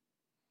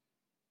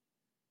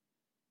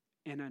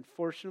 And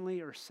unfortunately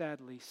or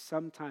sadly,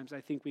 sometimes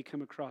I think we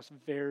come across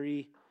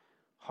very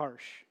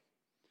harsh.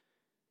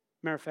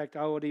 Matter of fact,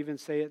 I would even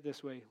say it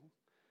this way.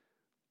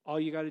 All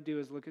you got to do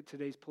is look at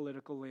today's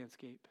political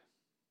landscape.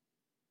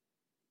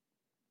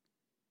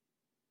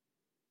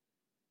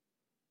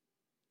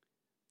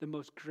 The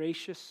most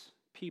gracious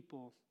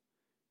people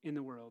in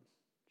the world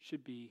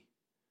should be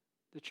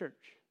the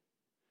church.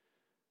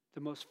 The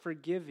most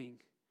forgiving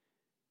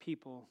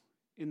people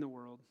in the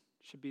world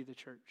should be the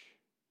church.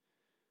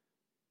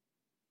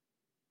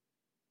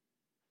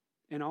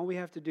 And all we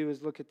have to do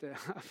is look at the...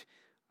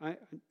 I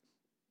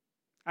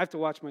have to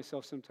watch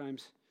myself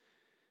sometimes.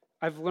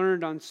 I've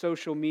learned on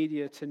social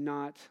media to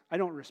not... I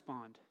don't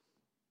respond.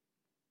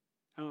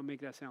 I don't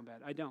make that sound bad.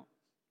 I don't.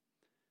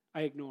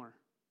 I ignore.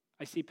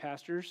 I see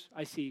pastors.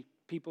 I see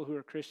people who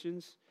are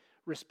Christians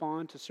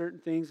respond to certain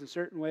things in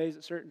certain ways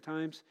at certain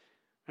times,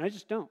 and I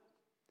just don't.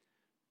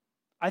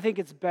 I think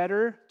it's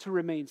better to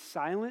remain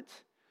silent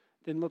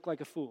than look like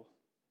a fool.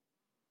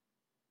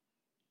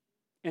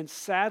 And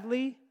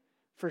sadly,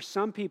 for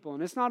some people,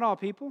 and it's not all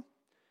people,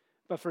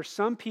 but for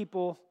some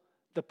people,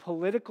 the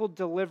political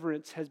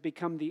deliverance has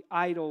become the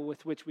idol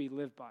with which we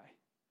live by.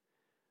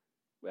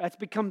 That's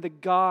become the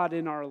God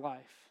in our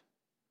life.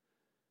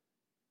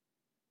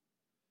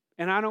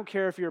 And I don't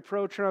care if you're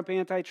pro-Trump,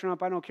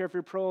 anti-Trump. I don't care if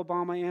you're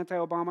pro-Obama,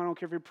 anti-Obama. I don't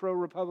care if you're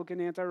pro-Republican,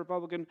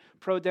 anti-Republican,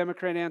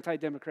 pro-Democrat,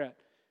 anti-Democrat.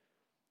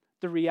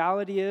 The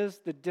reality is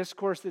the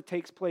discourse that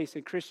takes place,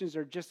 and Christians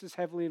are just as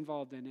heavily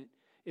involved in it,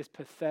 is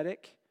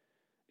pathetic,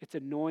 it's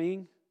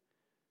annoying,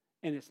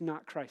 and it's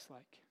not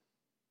Christ-like.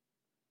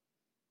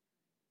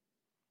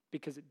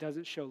 Because it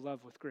doesn't show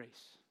love with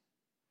grace.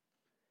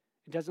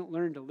 It doesn't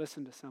learn to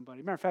listen to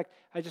somebody. Matter of fact,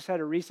 I just had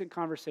a recent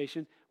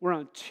conversation. We're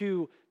on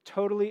two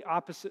totally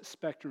opposite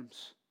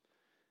spectrums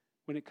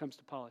when it comes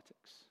to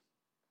politics.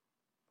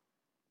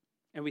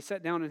 And we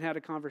sat down and had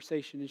a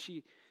conversation, and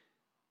she,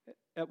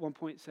 at one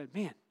point, said,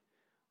 man,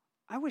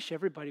 I wish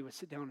everybody would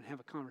sit down and have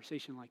a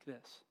conversation like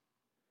this.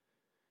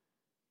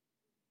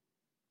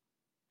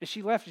 And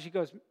she left, and she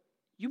goes,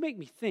 you make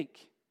me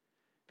think,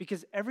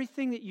 because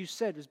everything that you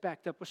said was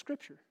backed up with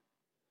Scripture.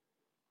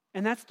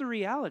 And that's the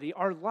reality.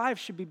 Our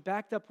lives should be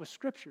backed up with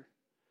Scripture.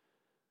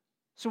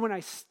 So when I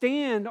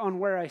stand on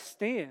where I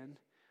stand,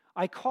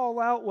 I call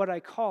out what I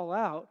call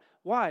out.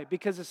 Why?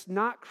 Because it's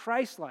not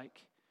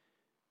Christ-like.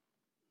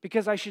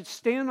 Because I should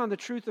stand on the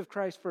truth of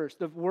Christ first,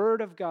 the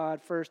Word of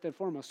God first and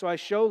foremost. So I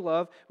show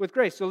love with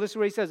grace. So listen to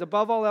what he says.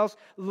 Above all else,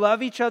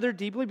 love each other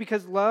deeply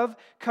because love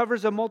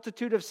covers a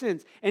multitude of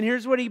sins. And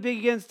here's what he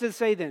begins to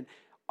say then.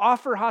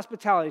 Offer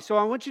hospitality. So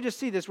I want you to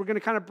see this. We're going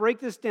to kind of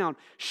break this down.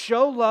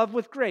 Show love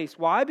with grace.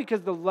 Why?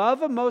 Because the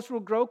love of most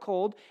will grow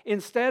cold.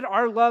 Instead,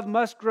 our love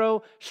must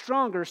grow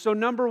stronger. So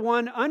number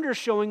one, under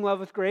showing love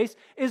with grace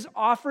is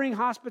offering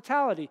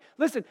hospitality.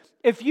 Listen,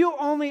 if you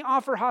only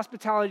offer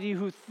hospitality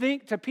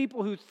to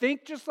people who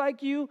think just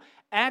like you,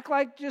 act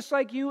like just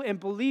like you, and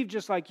believe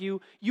just like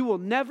you, you will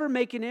never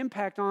make an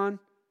impact on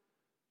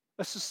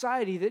a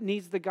society that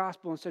needs the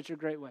gospel in such a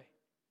great way.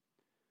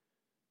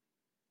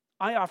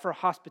 I offer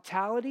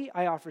hospitality,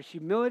 I offer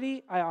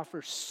humility, I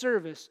offer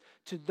service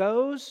to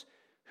those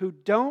who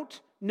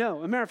don't know.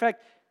 As a matter of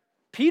fact,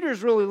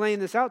 Peter's really laying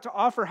this out to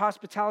offer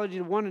hospitality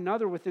to one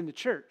another within the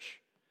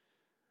church.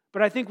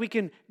 But I think we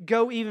can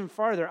go even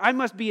farther. I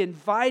must be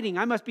inviting,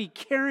 I must be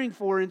caring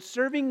for and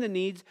serving the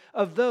needs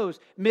of those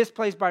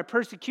misplaced by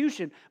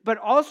persecution, but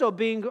also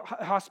being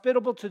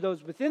hospitable to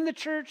those within the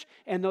church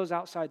and those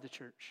outside the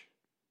church.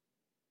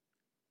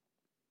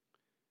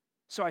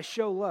 So I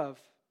show love.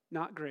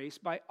 Not grace,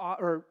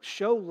 or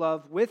show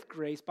love with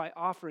grace by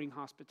offering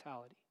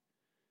hospitality.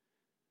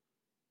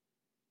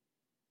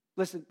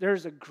 Listen,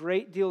 there's a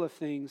great deal of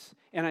things,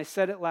 and I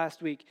said it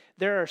last week,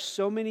 there are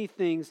so many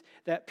things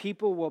that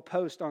people will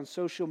post on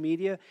social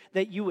media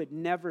that you would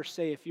never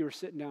say if you were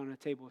sitting down at a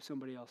table with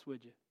somebody else,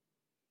 would you?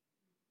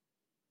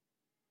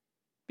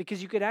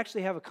 Because you could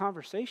actually have a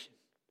conversation.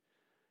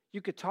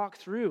 You could talk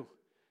through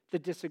the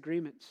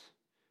disagreements.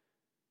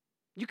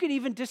 You could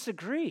even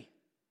disagree.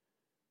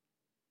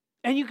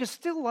 And you can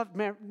still love,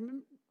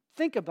 man,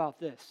 think about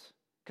this.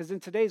 Because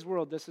in today's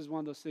world, this is one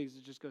of those things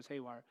that just goes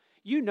haywire.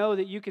 You know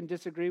that you can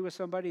disagree with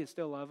somebody and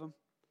still love them.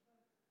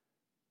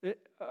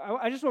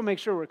 I just want to make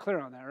sure we're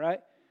clear on that, right?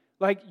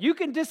 Like, you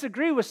can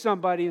disagree with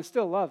somebody and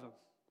still love them,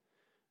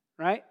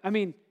 right? I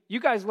mean, you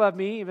guys love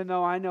me, even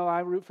though I know I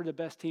root for the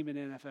best team in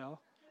the NFL.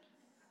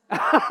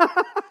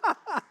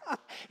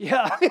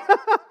 Yeah.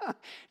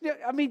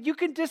 I mean, you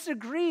can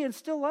disagree and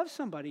still love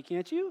somebody,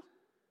 can't you?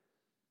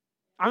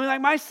 I mean,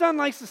 like, my son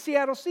likes the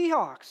Seattle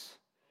Seahawks.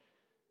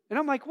 And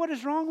I'm like, what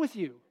is wrong with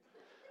you?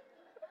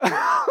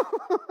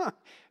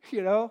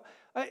 You know,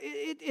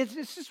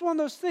 it's just one of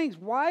those things.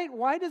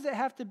 Why does it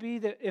have to be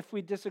that if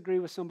we disagree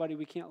with somebody,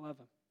 we can't love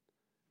them?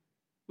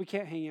 We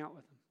can't hang out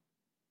with them.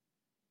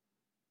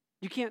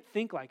 You can't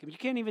think like them. You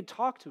can't even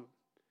talk to them.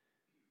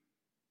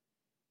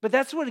 But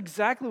that's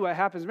exactly what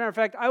happens. As a matter of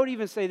fact, I would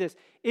even say this.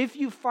 If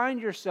you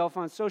find yourself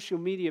on social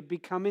media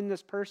becoming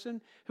this person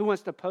who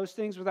wants to post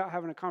things without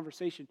having a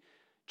conversation,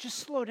 just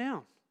slow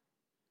down.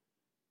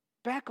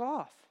 Back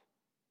off.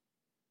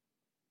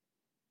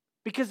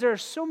 Because there are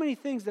so many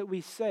things that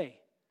we say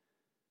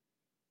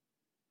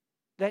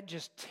that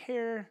just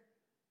tear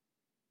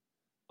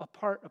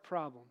apart a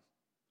problem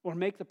or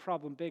make the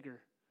problem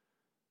bigger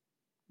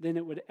than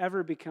it would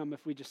ever become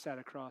if we just sat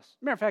across.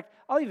 Matter of fact,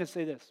 I'll even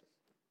say this,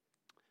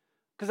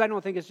 because I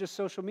don't think it's just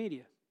social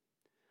media.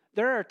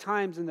 There are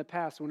times in the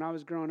past when I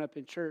was growing up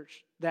in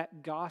church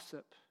that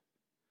gossip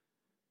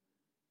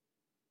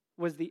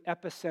was the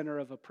epicenter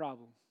of a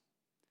problem.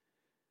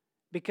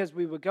 Because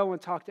we would go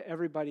and talk to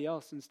everybody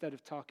else instead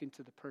of talking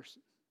to the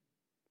person.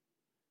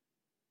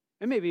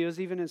 And maybe it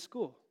was even in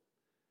school.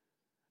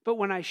 But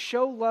when I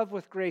show love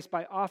with grace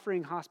by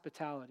offering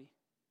hospitality,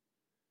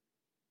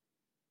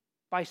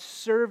 by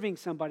serving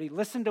somebody,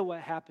 listen to what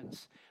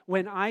happens.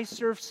 When I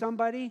serve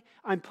somebody,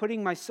 I'm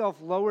putting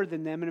myself lower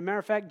than them. And as a matter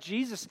of fact,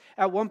 Jesus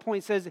at one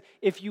point says,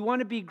 if you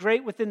want to be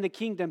great within the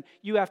kingdom,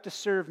 you have to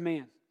serve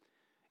man.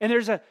 And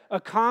there's a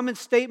common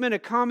statement, a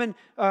common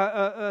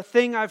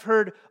thing I've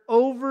heard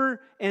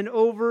over and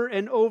over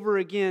and over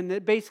again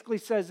that basically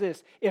says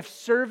this: if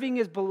serving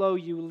is below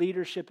you,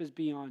 leadership is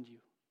beyond you.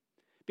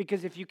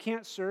 Because if you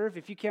can't serve,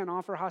 if you can't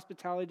offer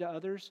hospitality to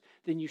others,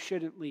 then you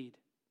shouldn't lead.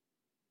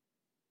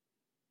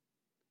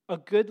 A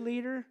good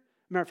leader,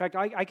 matter of fact,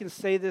 I can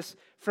say this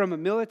from a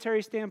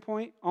military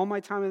standpoint, all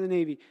my time in the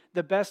Navy,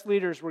 the best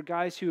leaders were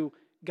guys who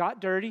got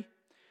dirty,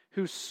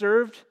 who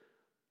served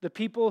the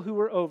people who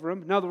were over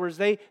them. In other words,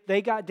 they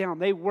got down,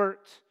 they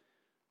worked,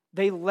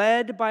 they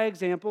led by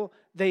example,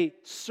 they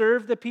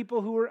served the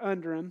people who were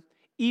under them,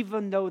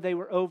 even though they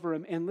were over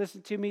them. And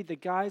listen to me, the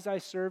guys I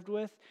served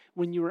with,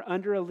 when you were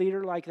under a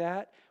leader like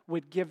that,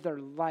 would give their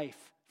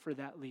life for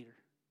that leader.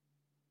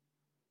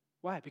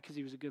 Why? Because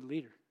he was a good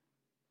leader.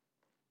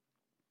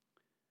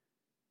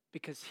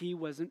 because he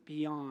wasn't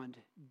beyond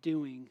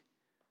doing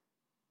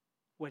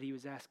what he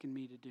was asking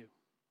me to do.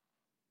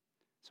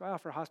 So I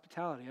offer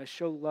hospitality. I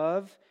show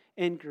love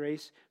and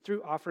grace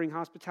through offering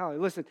hospitality.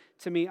 Listen,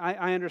 to me,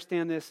 I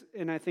understand this,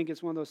 and I think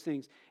it's one of those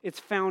things. It's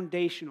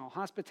foundational.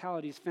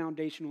 Hospitality is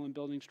foundational in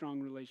building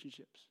strong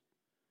relationships.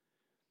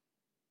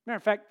 Matter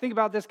of fact, think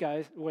about this,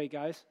 guys.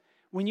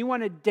 When you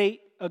want to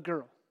date a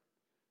girl,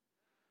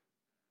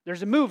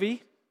 there's a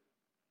movie,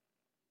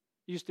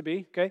 used to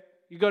be, okay?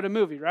 You go to a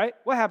movie, right?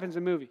 What happens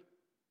in a movie?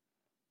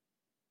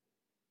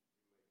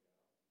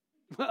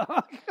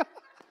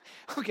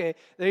 Okay,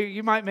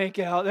 you might make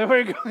out. There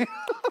we go.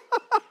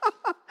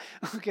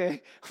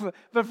 Okay,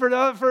 but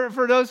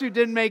for those who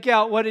didn't make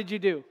out, what did you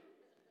do?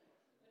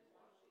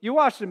 You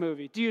watched the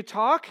movie. Do you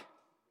talk?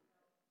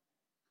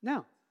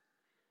 No.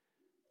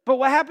 But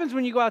what happens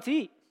when you go out to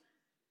eat?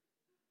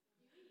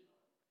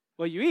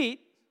 Well, you eat,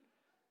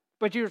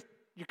 but you're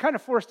kind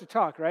of forced to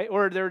talk, right?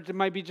 Or there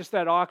might be just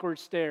that awkward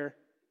stare.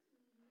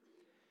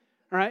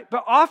 All right?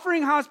 But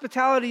offering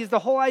hospitality is the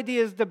whole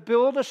idea is to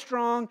build a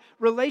strong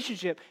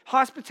relationship.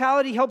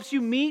 Hospitality helps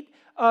you meet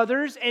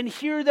others and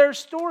hear their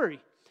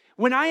story.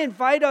 When I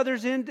invite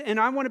others in and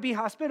I want to be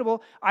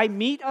hospitable, I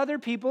meet other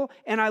people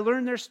and I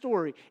learn their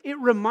story. It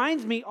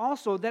reminds me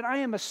also that I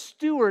am a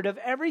steward of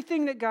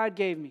everything that God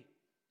gave me.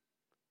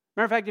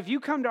 Matter of fact, if you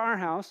come to our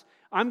house,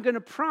 I'm going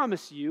to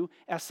promise you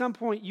at some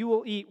point you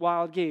will eat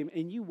wild game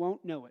and you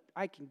won't know it.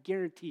 I can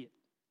guarantee it.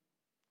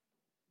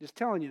 Just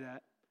telling you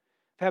that.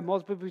 I've had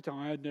multiple people tell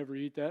me, I'd never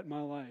eat that in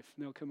my life.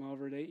 And they'll come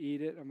over, they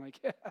eat it. I'm like,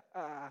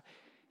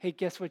 hey,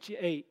 guess what you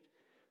ate?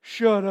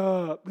 Shut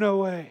up. No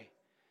way.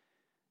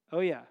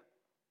 Oh, yeah.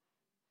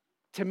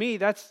 To me,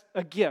 that's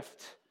a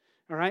gift.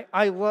 All right?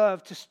 I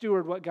love to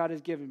steward what God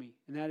has given me.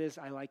 And that is,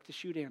 I like to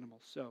shoot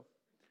animals. So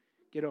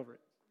get over it.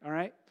 All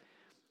right?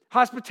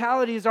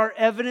 Hospitality is our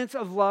evidence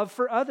of love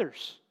for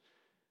others.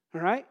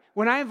 All right?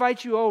 When I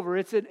invite you over,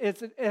 it's in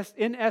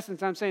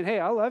essence, I'm saying, hey,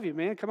 I love you,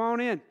 man. Come on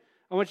in.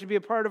 I want you to be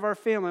a part of our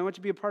family. I want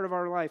you to be a part of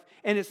our life.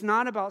 And it's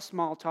not about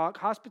small talk.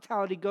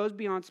 Hospitality goes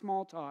beyond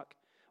small talk.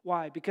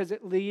 Why? Because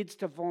it leads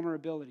to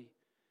vulnerability.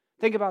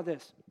 Think about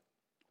this.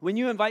 When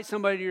you invite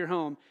somebody to your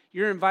home,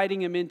 you're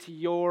inviting them into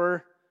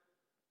your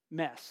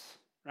mess,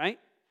 right?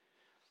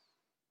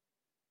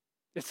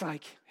 It's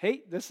like,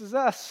 hey, this is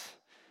us.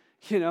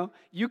 You know,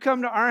 you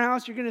come to our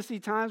house, you're going to see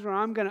times where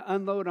I'm going to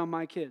unload on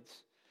my kids.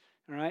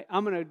 All right?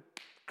 I'm going to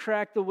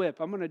crack the whip.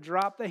 I'm going to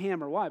drop the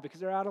hammer. Why? Because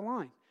they're out of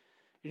line.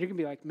 And you're going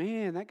to be like,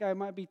 man, that guy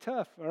might be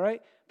tough. All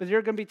right? But there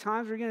are going to be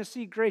times where you're going to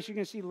see grace. You're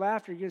going to see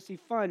laughter. You're going to see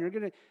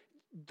fun.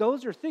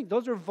 Those are things.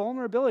 Those are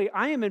vulnerability.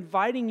 I am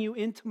inviting you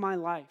into my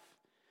life.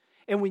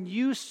 And when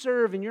you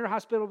serve and you're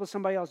hospitable to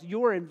somebody else,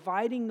 you're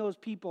inviting those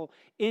people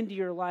into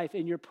your life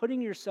and you're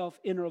putting yourself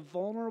in a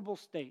vulnerable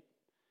state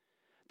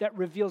that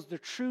reveals the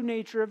true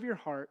nature of your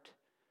heart,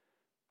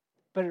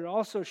 but it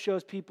also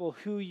shows people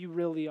who you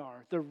really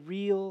are, the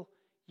real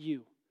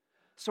you.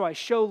 So I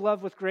show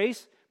love with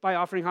grace by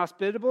offering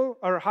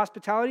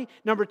hospitality.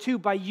 Number 2,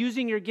 by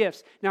using your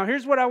gifts. Now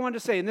here's what I want to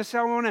say, and this is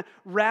how I want to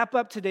wrap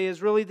up today,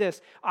 is really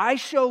this. I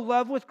show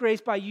love with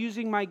grace by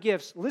using my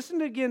gifts.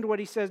 Listen again to what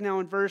he says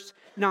now in verse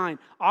 9.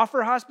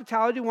 Offer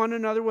hospitality to one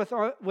another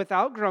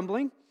without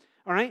grumbling.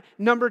 All right,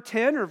 number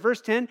 10 or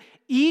verse 10,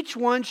 each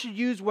one should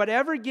use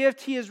whatever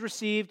gift he has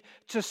received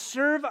to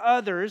serve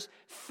others,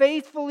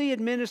 faithfully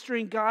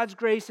administering God's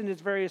grace in its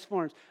various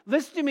forms.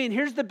 Listen to me, and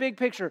here's the big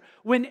picture.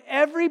 When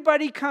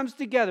everybody comes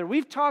together,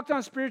 we've talked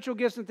on spiritual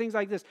gifts and things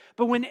like this,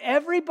 but when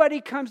everybody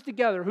comes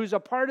together who's a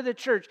part of the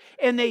church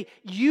and they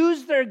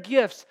use their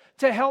gifts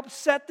to help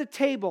set the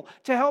table,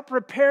 to help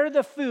prepare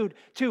the food,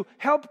 to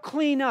help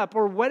clean up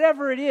or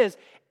whatever it is,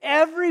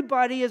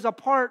 everybody is a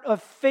part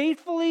of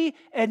faithfully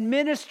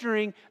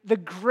administering the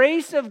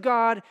grace of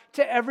God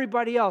to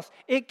everybody else.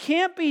 It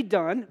can't be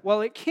done,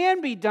 well, it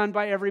can be done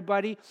by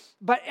everybody,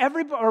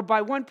 or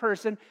by one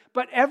person,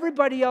 but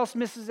everybody else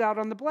misses out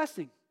on the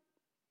blessing.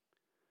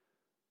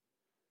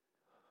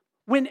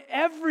 When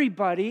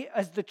everybody,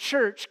 as the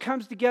church,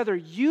 comes together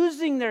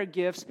using their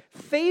gifts,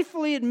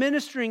 faithfully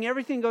administering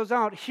everything goes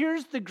out,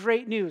 here's the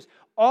great news.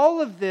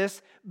 All of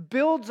this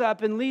builds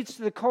up and leads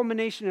to the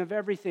culmination of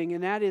everything,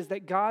 and that is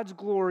that God's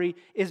glory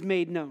is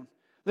made known.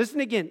 Listen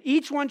again.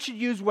 Each one should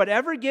use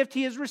whatever gift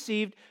he has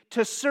received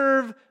to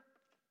serve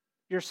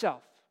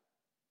yourself.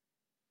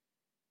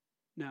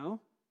 No.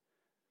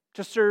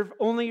 To serve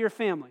only your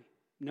family.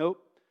 Nope.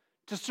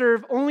 To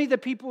serve only the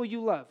people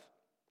you love.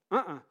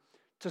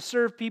 To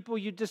serve people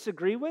you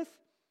disagree with?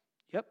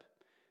 Yep.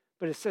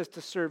 But it says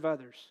to serve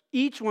others.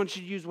 Each one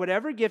should use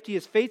whatever gift he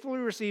has faithfully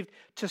received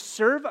to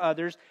serve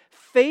others,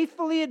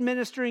 faithfully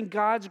administering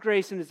God's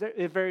grace in its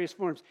various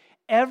forms.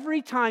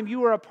 Every time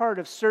you are a part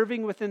of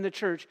serving within the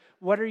church,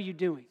 what are you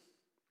doing?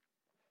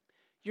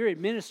 You're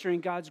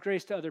administering God's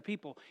grace to other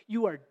people.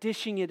 You are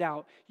dishing it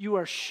out. You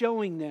are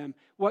showing them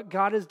what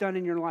God has done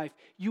in your life.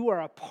 You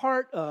are a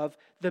part of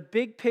the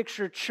big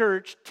picture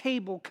church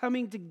table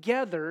coming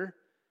together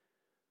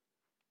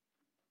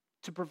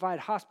to provide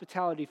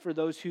hospitality for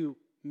those who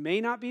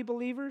may not be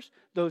believers,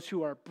 those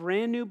who are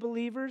brand new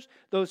believers,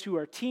 those who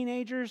are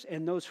teenagers,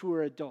 and those who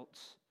are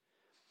adults.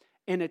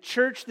 And a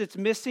church that's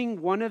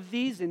missing one of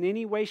these in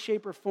any way,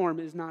 shape, or form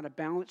is not a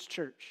balanced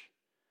church.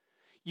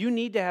 You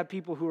need to have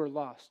people who are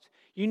lost.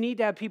 You need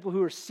to have people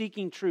who are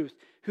seeking truth,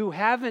 who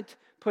haven't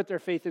put their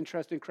faith and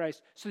trust in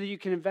Christ so that you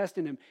can invest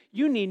in them.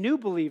 You need new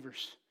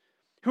believers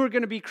who are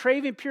going to be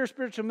craving pure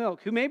spiritual milk,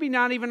 who maybe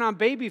not even on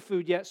baby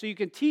food yet, so you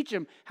can teach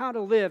them how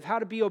to live, how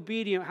to be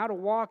obedient, how to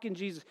walk in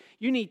Jesus.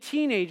 You need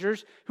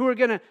teenagers who are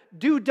going to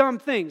do dumb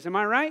things. Am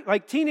I right?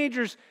 Like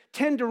teenagers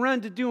tend to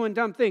run to doing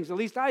dumb things. At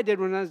least I did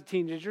when I was a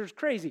teenager. It was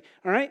crazy,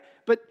 all right?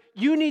 But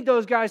you need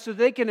those guys so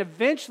they can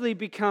eventually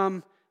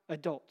become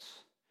adults.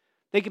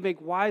 They can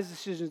make wise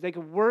decisions. They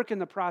can work in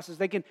the process.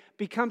 They can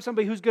become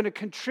somebody who's going to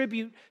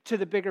contribute to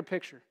the bigger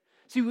picture.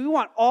 See, we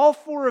want all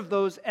four of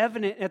those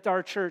evident at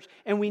our church,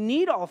 and we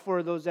need all four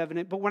of those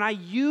evident. But when I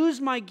use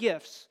my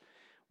gifts,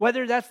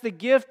 whether that's the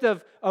gift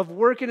of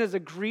working as a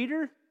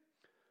greeter,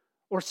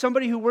 or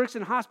somebody who works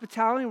in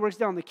hospitality and works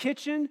down the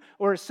kitchen,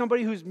 or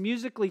somebody who's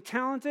musically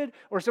talented,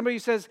 or somebody who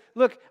says,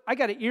 look, I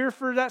got an ear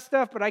for that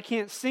stuff, but I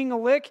can't sing a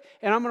lick,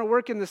 and I'm going to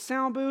work in the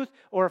sound booth,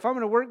 or if I'm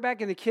going to work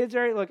back in the kids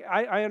area, look,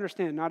 I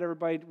understand not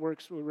everybody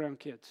works around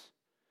kids.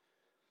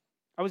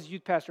 I was a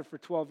youth pastor for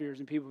 12 years,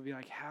 and people would be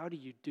like, how do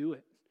you do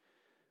it?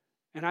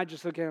 And I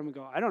just look at them and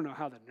go, I don't know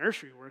how the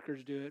nursery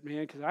workers do it,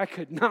 man, because I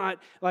could not.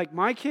 Like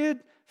my kid,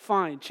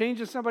 fine.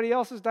 Changing somebody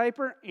else's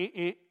diaper?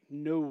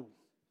 No.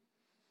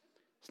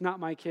 It's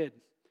not my kid.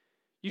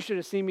 You should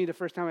have seen me the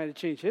first time I had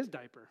to change his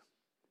diaper.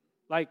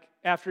 Like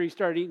after he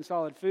started eating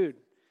solid food.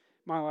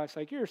 My wife's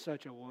like, you're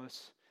such a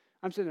wuss.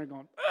 I'm sitting there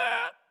going,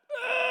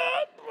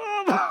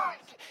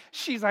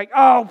 she's like,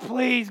 oh,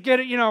 please, get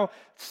it,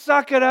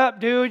 suck it up,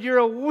 dude. You're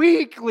a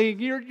weakling.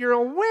 You're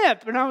a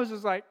wimp. And I was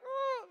just like,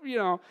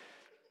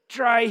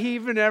 dry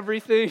heaving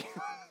everything.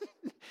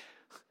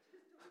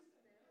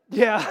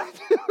 Yeah.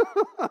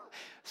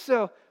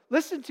 So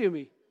listen to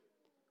me.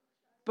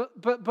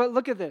 But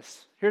look at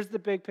this. Here's the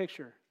big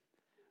picture.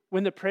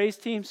 When the praise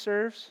team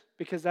serves,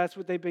 because that's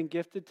what they've been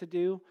gifted to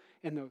do,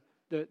 and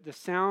the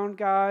sound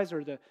guys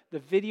or the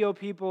video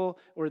people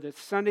or the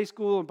Sunday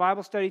school and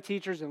Bible study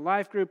teachers and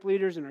life group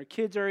leaders and our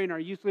kids area and our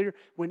youth leader,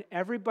 when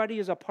everybody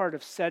is a part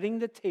of setting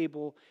the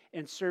table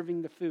and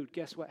serving the food,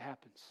 guess what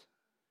happens?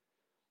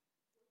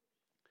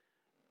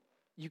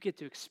 You get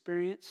to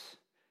experience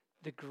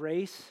the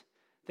grace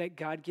that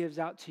God gives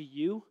out to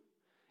you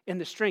and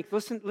the strength.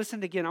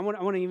 Listen again. I want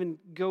to even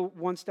go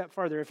one step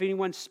farther. If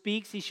anyone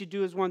speaks, he should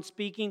do as one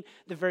speaking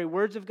the very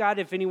words of God.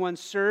 If anyone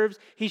serves,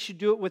 he should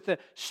do it with the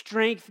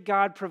strength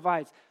God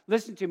provides.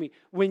 Listen to me.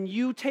 When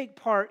you take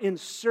part in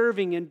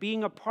serving and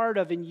being a part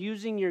of and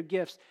using your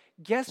gifts,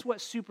 guess what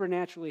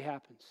supernaturally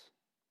happens?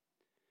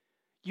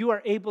 You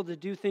are able to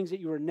do things that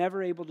you were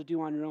never able to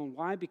do on your own.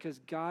 Why? Because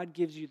God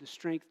gives you the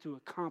strength to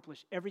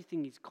accomplish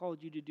everything He's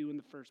called you to do in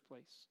the first place.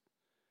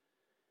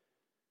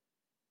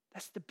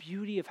 That's the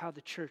beauty of how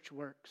the church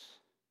works.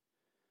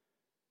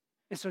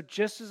 And so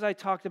just as I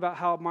talked about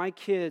how my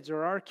kids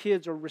or our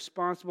kids are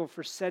responsible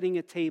for setting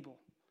a table,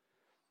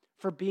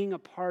 for being a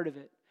part of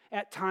it,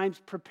 at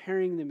times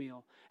preparing the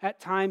meal, at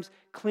times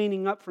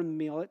cleaning up from the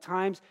meal, at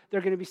times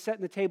they're going to be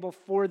setting the table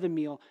for the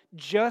meal.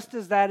 Just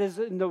as that is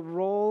in the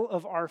role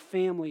of our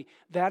family,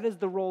 that is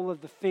the role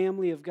of the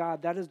family of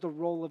God, that is the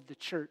role of the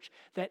church,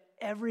 that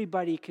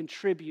everybody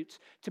contributes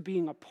to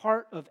being a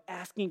part of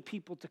asking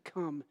people to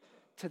come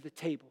to the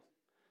table.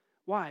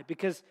 Why?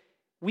 Because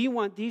we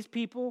want these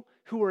people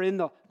who are in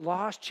the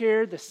lost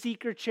chair, the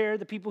seeker chair,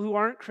 the people who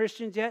aren't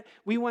Christians yet,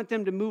 we want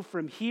them to move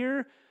from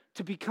here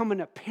to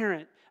becoming a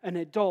parent, an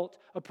adult,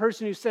 a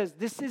person who says,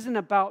 this isn't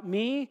about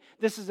me,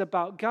 this is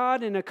about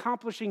God and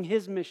accomplishing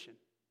His mission.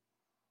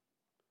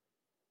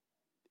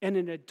 And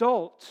an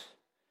adult,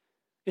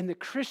 in the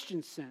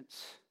Christian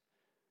sense,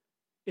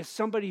 is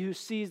somebody who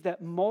sees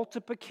that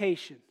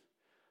multiplication,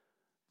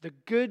 the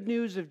good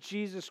news of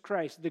Jesus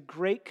Christ, the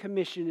Great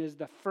Commission, is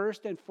the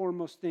first and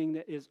foremost thing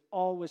that is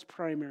always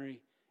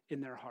primary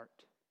in their heart.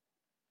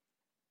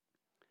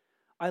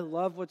 I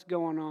love what's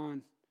going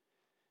on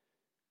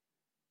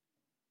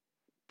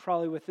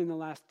probably within the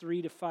last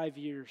 3 to 5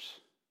 years,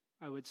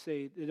 I would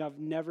say, that I've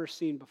never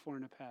seen before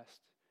in the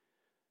past.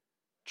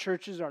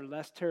 Churches are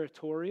less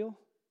territorial.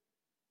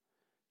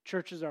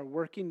 Churches are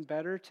working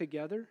better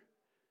together.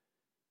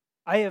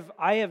 I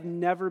have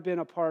never been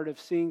a part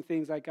of seeing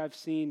things like I've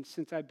seen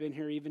since I've been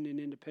here, even in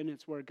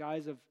Independence, where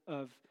guys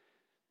of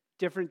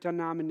different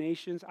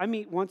denominations, I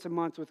meet once a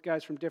month with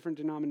guys from different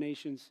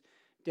denominations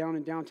down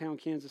in downtown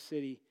Kansas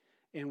City,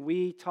 and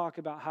we talk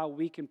about how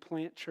we can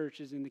plant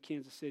churches in the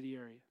Kansas City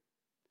area.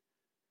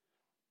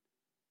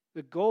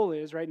 The goal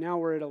is, right now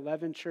we're at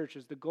 11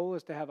 churches. The goal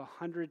is to have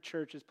 100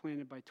 churches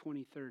planted by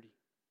 2030.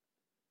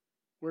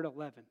 We're at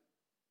 11.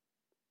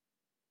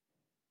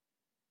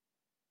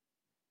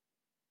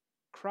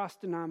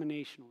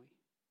 Cross-denominationally.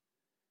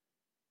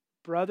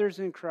 Brothers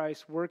in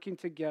Christ working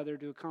together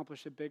to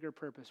accomplish a bigger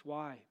purpose.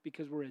 Why?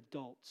 Because we're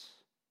adults.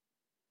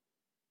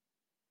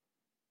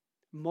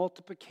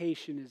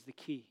 Multiplication is the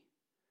key.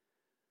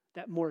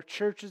 that more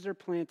churches are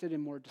planted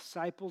and more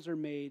disciples are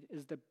made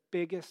is the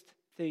biggest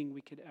thing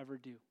we could ever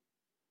do.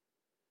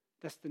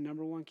 That's the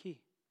number one key.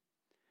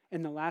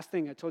 And the last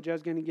thing, I told you I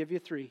was going to give you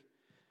 3.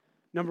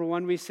 Number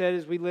 1, we said,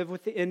 is we live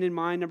with the end in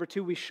mind. Number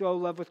 2, we show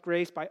love with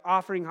grace by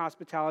offering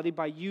hospitality,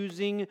 by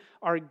using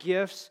our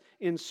gifts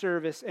in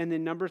service. And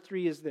then number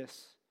 3 is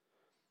this.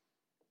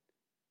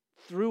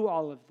 Through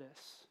all of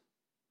this,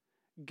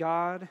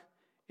 God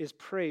is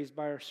praised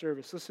by our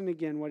service. Listen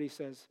again what he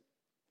says.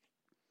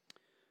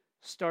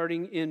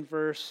 Starting in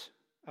verse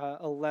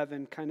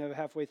 11, kind of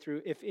halfway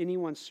through. If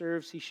anyone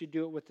serves, he should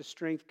do it with the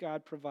strength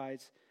God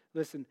provides.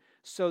 Listen,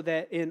 so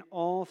that in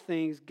all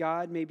things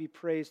God may be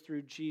praised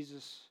through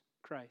Jesus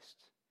Christ.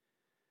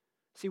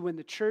 See, when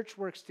the church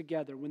works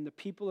together, when the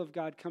people of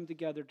God come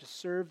together to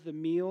serve the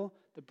meal,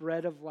 the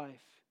bread of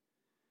life,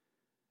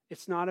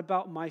 it's not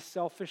about my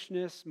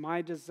selfishness,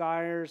 my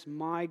desires,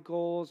 my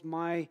goals,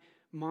 my.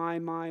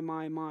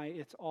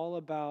 It's all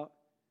about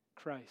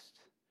Christ.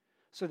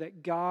 So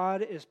that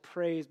God is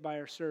praised by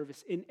our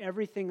service in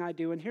everything I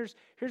do. And here's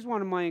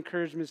one of my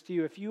encouragements to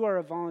you. If you are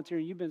a volunteer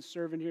and you've been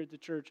serving here at the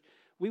church,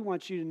 we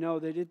want you to know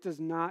that it does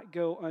not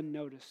go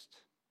unnoticed.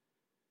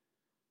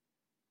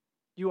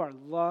 You are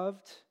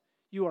loved,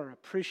 you are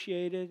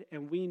appreciated,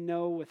 and we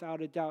know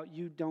without a doubt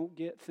you don't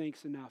get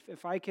thanks enough.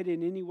 If I could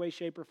in any way,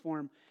 shape, or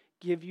form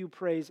give you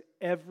praise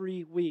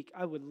every week,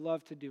 I would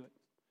love to do it.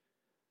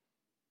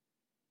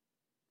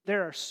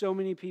 There are so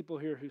many people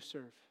here who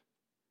serve.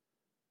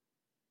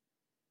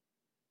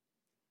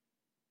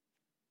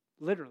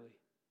 Literally.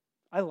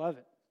 I love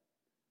it.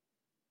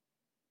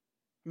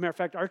 As a matter of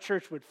fact, our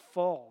church would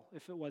fall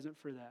if it wasn't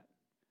for that.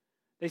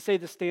 They say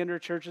the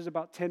standard church is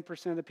about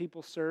 10% of the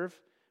people serve.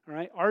 All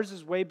right? Ours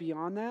is way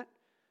beyond that.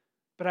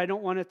 But I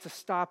don't want it to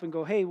stop and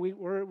go, hey,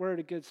 we're at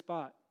a good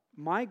spot.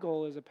 My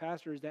goal as a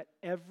pastor is that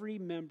every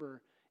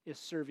member is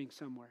serving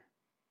somewhere.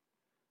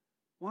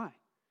 Why?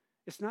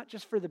 It's not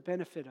just for the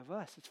benefit of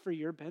us. It's for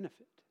your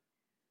benefit.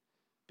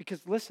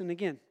 Because listen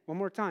again, one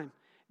more time.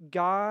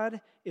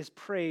 God is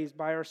praised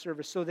by our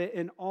service so that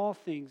in all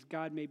things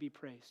God may be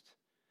praised.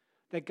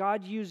 That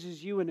God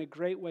uses you in a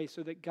great way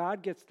so that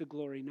God gets the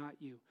glory, not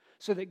you.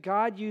 So that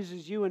God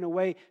uses you in a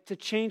way to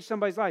change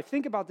somebody's life.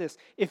 Think about this.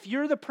 If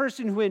you're the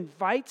person who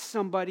invites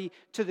somebody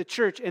to the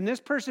church and this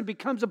person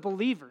becomes a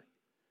believer,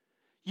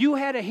 you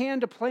had a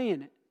hand to play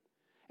in it.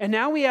 And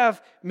now we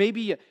have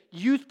maybe a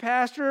youth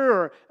pastor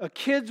or a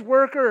kids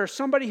worker or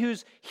somebody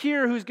who's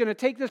here who's going to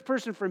take this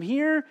person from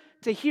here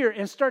to here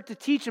and start to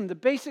teach them the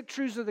basic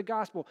truths of the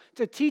gospel,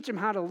 to teach them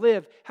how to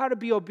live, how to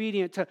be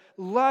obedient, to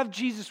love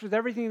Jesus with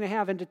everything they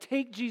have, and to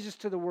take Jesus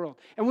to the world.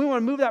 And we want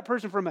to move that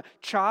person from a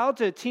child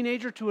to a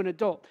teenager to an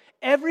adult.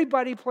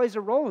 Everybody plays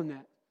a role in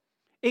that.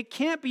 It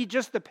can't be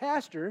just the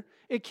pastor.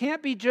 It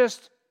can't be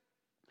just,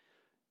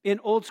 in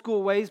old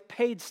school ways,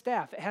 paid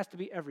staff. It has to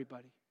be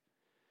everybody.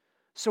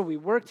 So we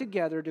work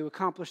together to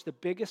accomplish the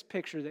biggest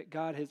picture that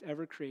God has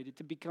ever created,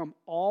 to become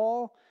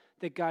all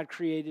that God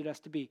created us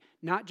to be,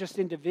 not just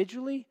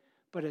individually,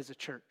 but as a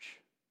church.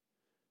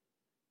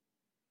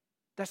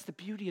 That's the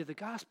beauty of the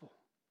gospel.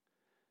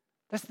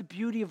 That's the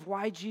beauty of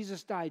why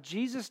Jesus died.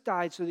 Jesus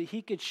died so that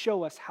he could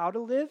show us how to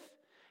live,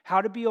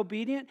 how to be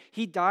obedient.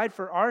 He died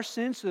for our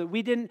sins so that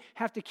we didn't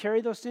have to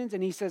carry those sins.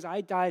 And he says,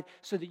 I died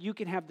so that you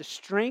can have the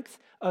strength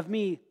of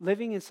me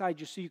living inside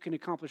you so you can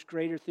accomplish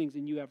greater things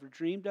than you ever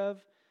dreamed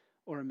of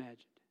or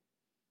imagined.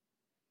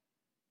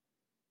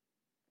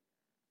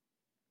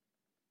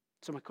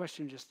 So my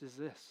question just is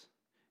this.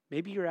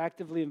 Maybe you're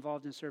actively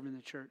involved in serving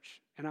the church,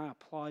 and I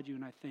applaud you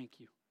and I thank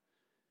you.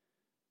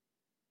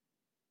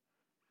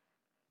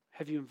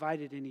 Have you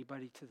invited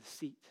anybody to the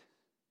seat?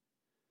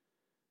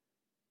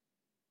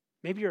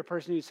 Maybe you're a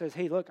person who says,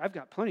 hey, look, I've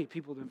got plenty of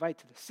people to invite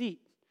to the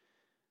seat,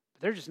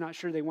 but they're just not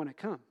sure they want to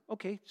come.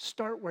 Okay,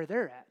 start where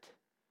they're at,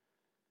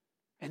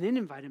 and then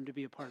invite them to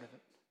be a part of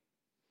it.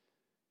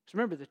 So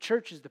remember, the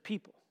church is the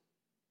people.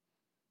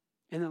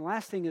 And the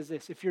last thing is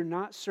this. If you're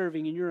not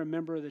serving and you're a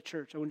member of the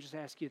church, I want to just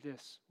ask you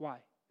this. Why?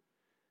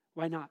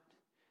 Why not?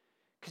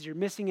 Because you're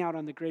missing out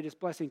on the greatest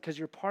blessing, because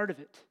you're part of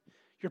it.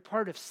 You're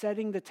part of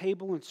setting the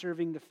table and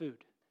serving the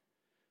food.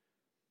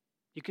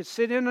 You could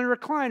sit in a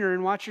recliner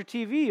and watch your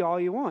TV all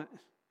you want.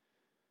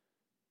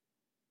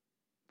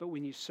 But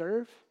when you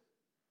serve,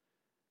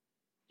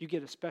 you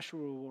get a special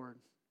reward.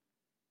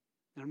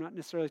 And I'm not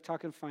necessarily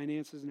talking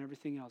finances and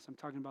everything else. I'm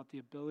talking about the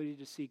ability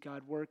to see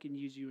God work and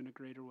use you in a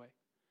greater way.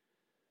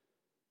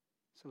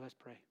 So let's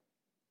pray.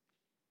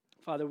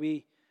 Father,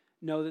 we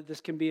know that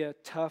this can be a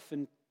tough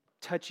and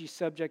touchy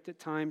subject at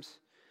times.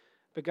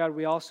 But God,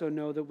 we also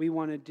know that we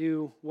want to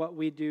do what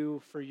we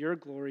do for your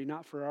glory,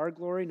 not for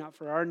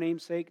our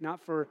namesake,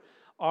 not for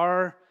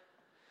our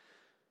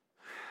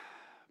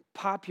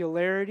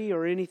popularity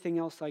or anything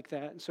else like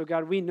that. And so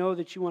God, we know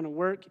that you want to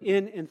work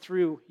in and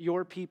through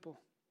your people.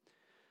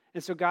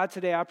 And so, God,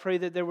 today I pray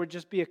that there would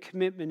just be a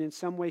commitment in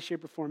some way,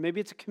 shape, or form.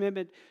 Maybe it's a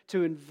commitment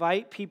to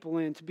invite people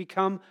in, to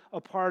become a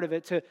part of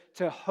it,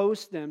 to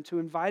host them, to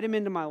invite them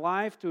into my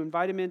life, to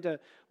invite them into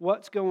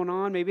what's going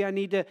on. Maybe I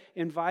need to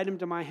invite them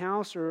to my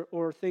house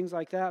or things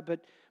like that.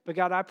 But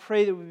God, I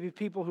pray that we would be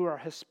people who are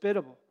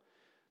hospitable,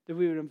 that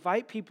we would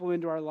invite people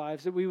into our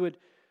lives, that we would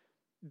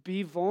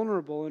be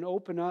vulnerable and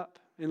open up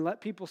and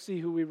let people see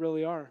who we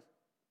really are.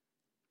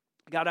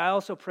 God, I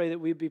also pray that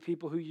we'd be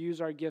people who use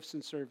our gifts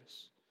in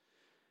service.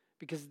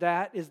 Because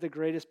that is the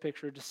greatest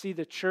picture, to see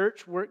the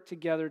church work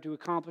together to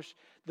accomplish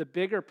the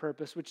bigger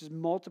purpose, which is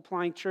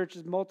multiplying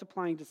churches,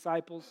 multiplying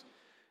disciples,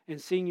 and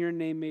seeing your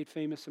name made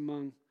famous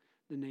among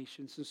the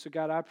nations. And so,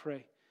 God, I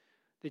pray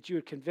that you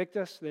would convict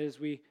us, that as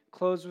we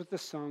close with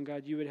this song,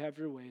 God, you would have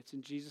your way. It's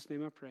in Jesus'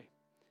 name I pray.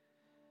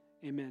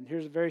 Amen.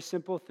 Here's a very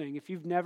simple thing. If you've never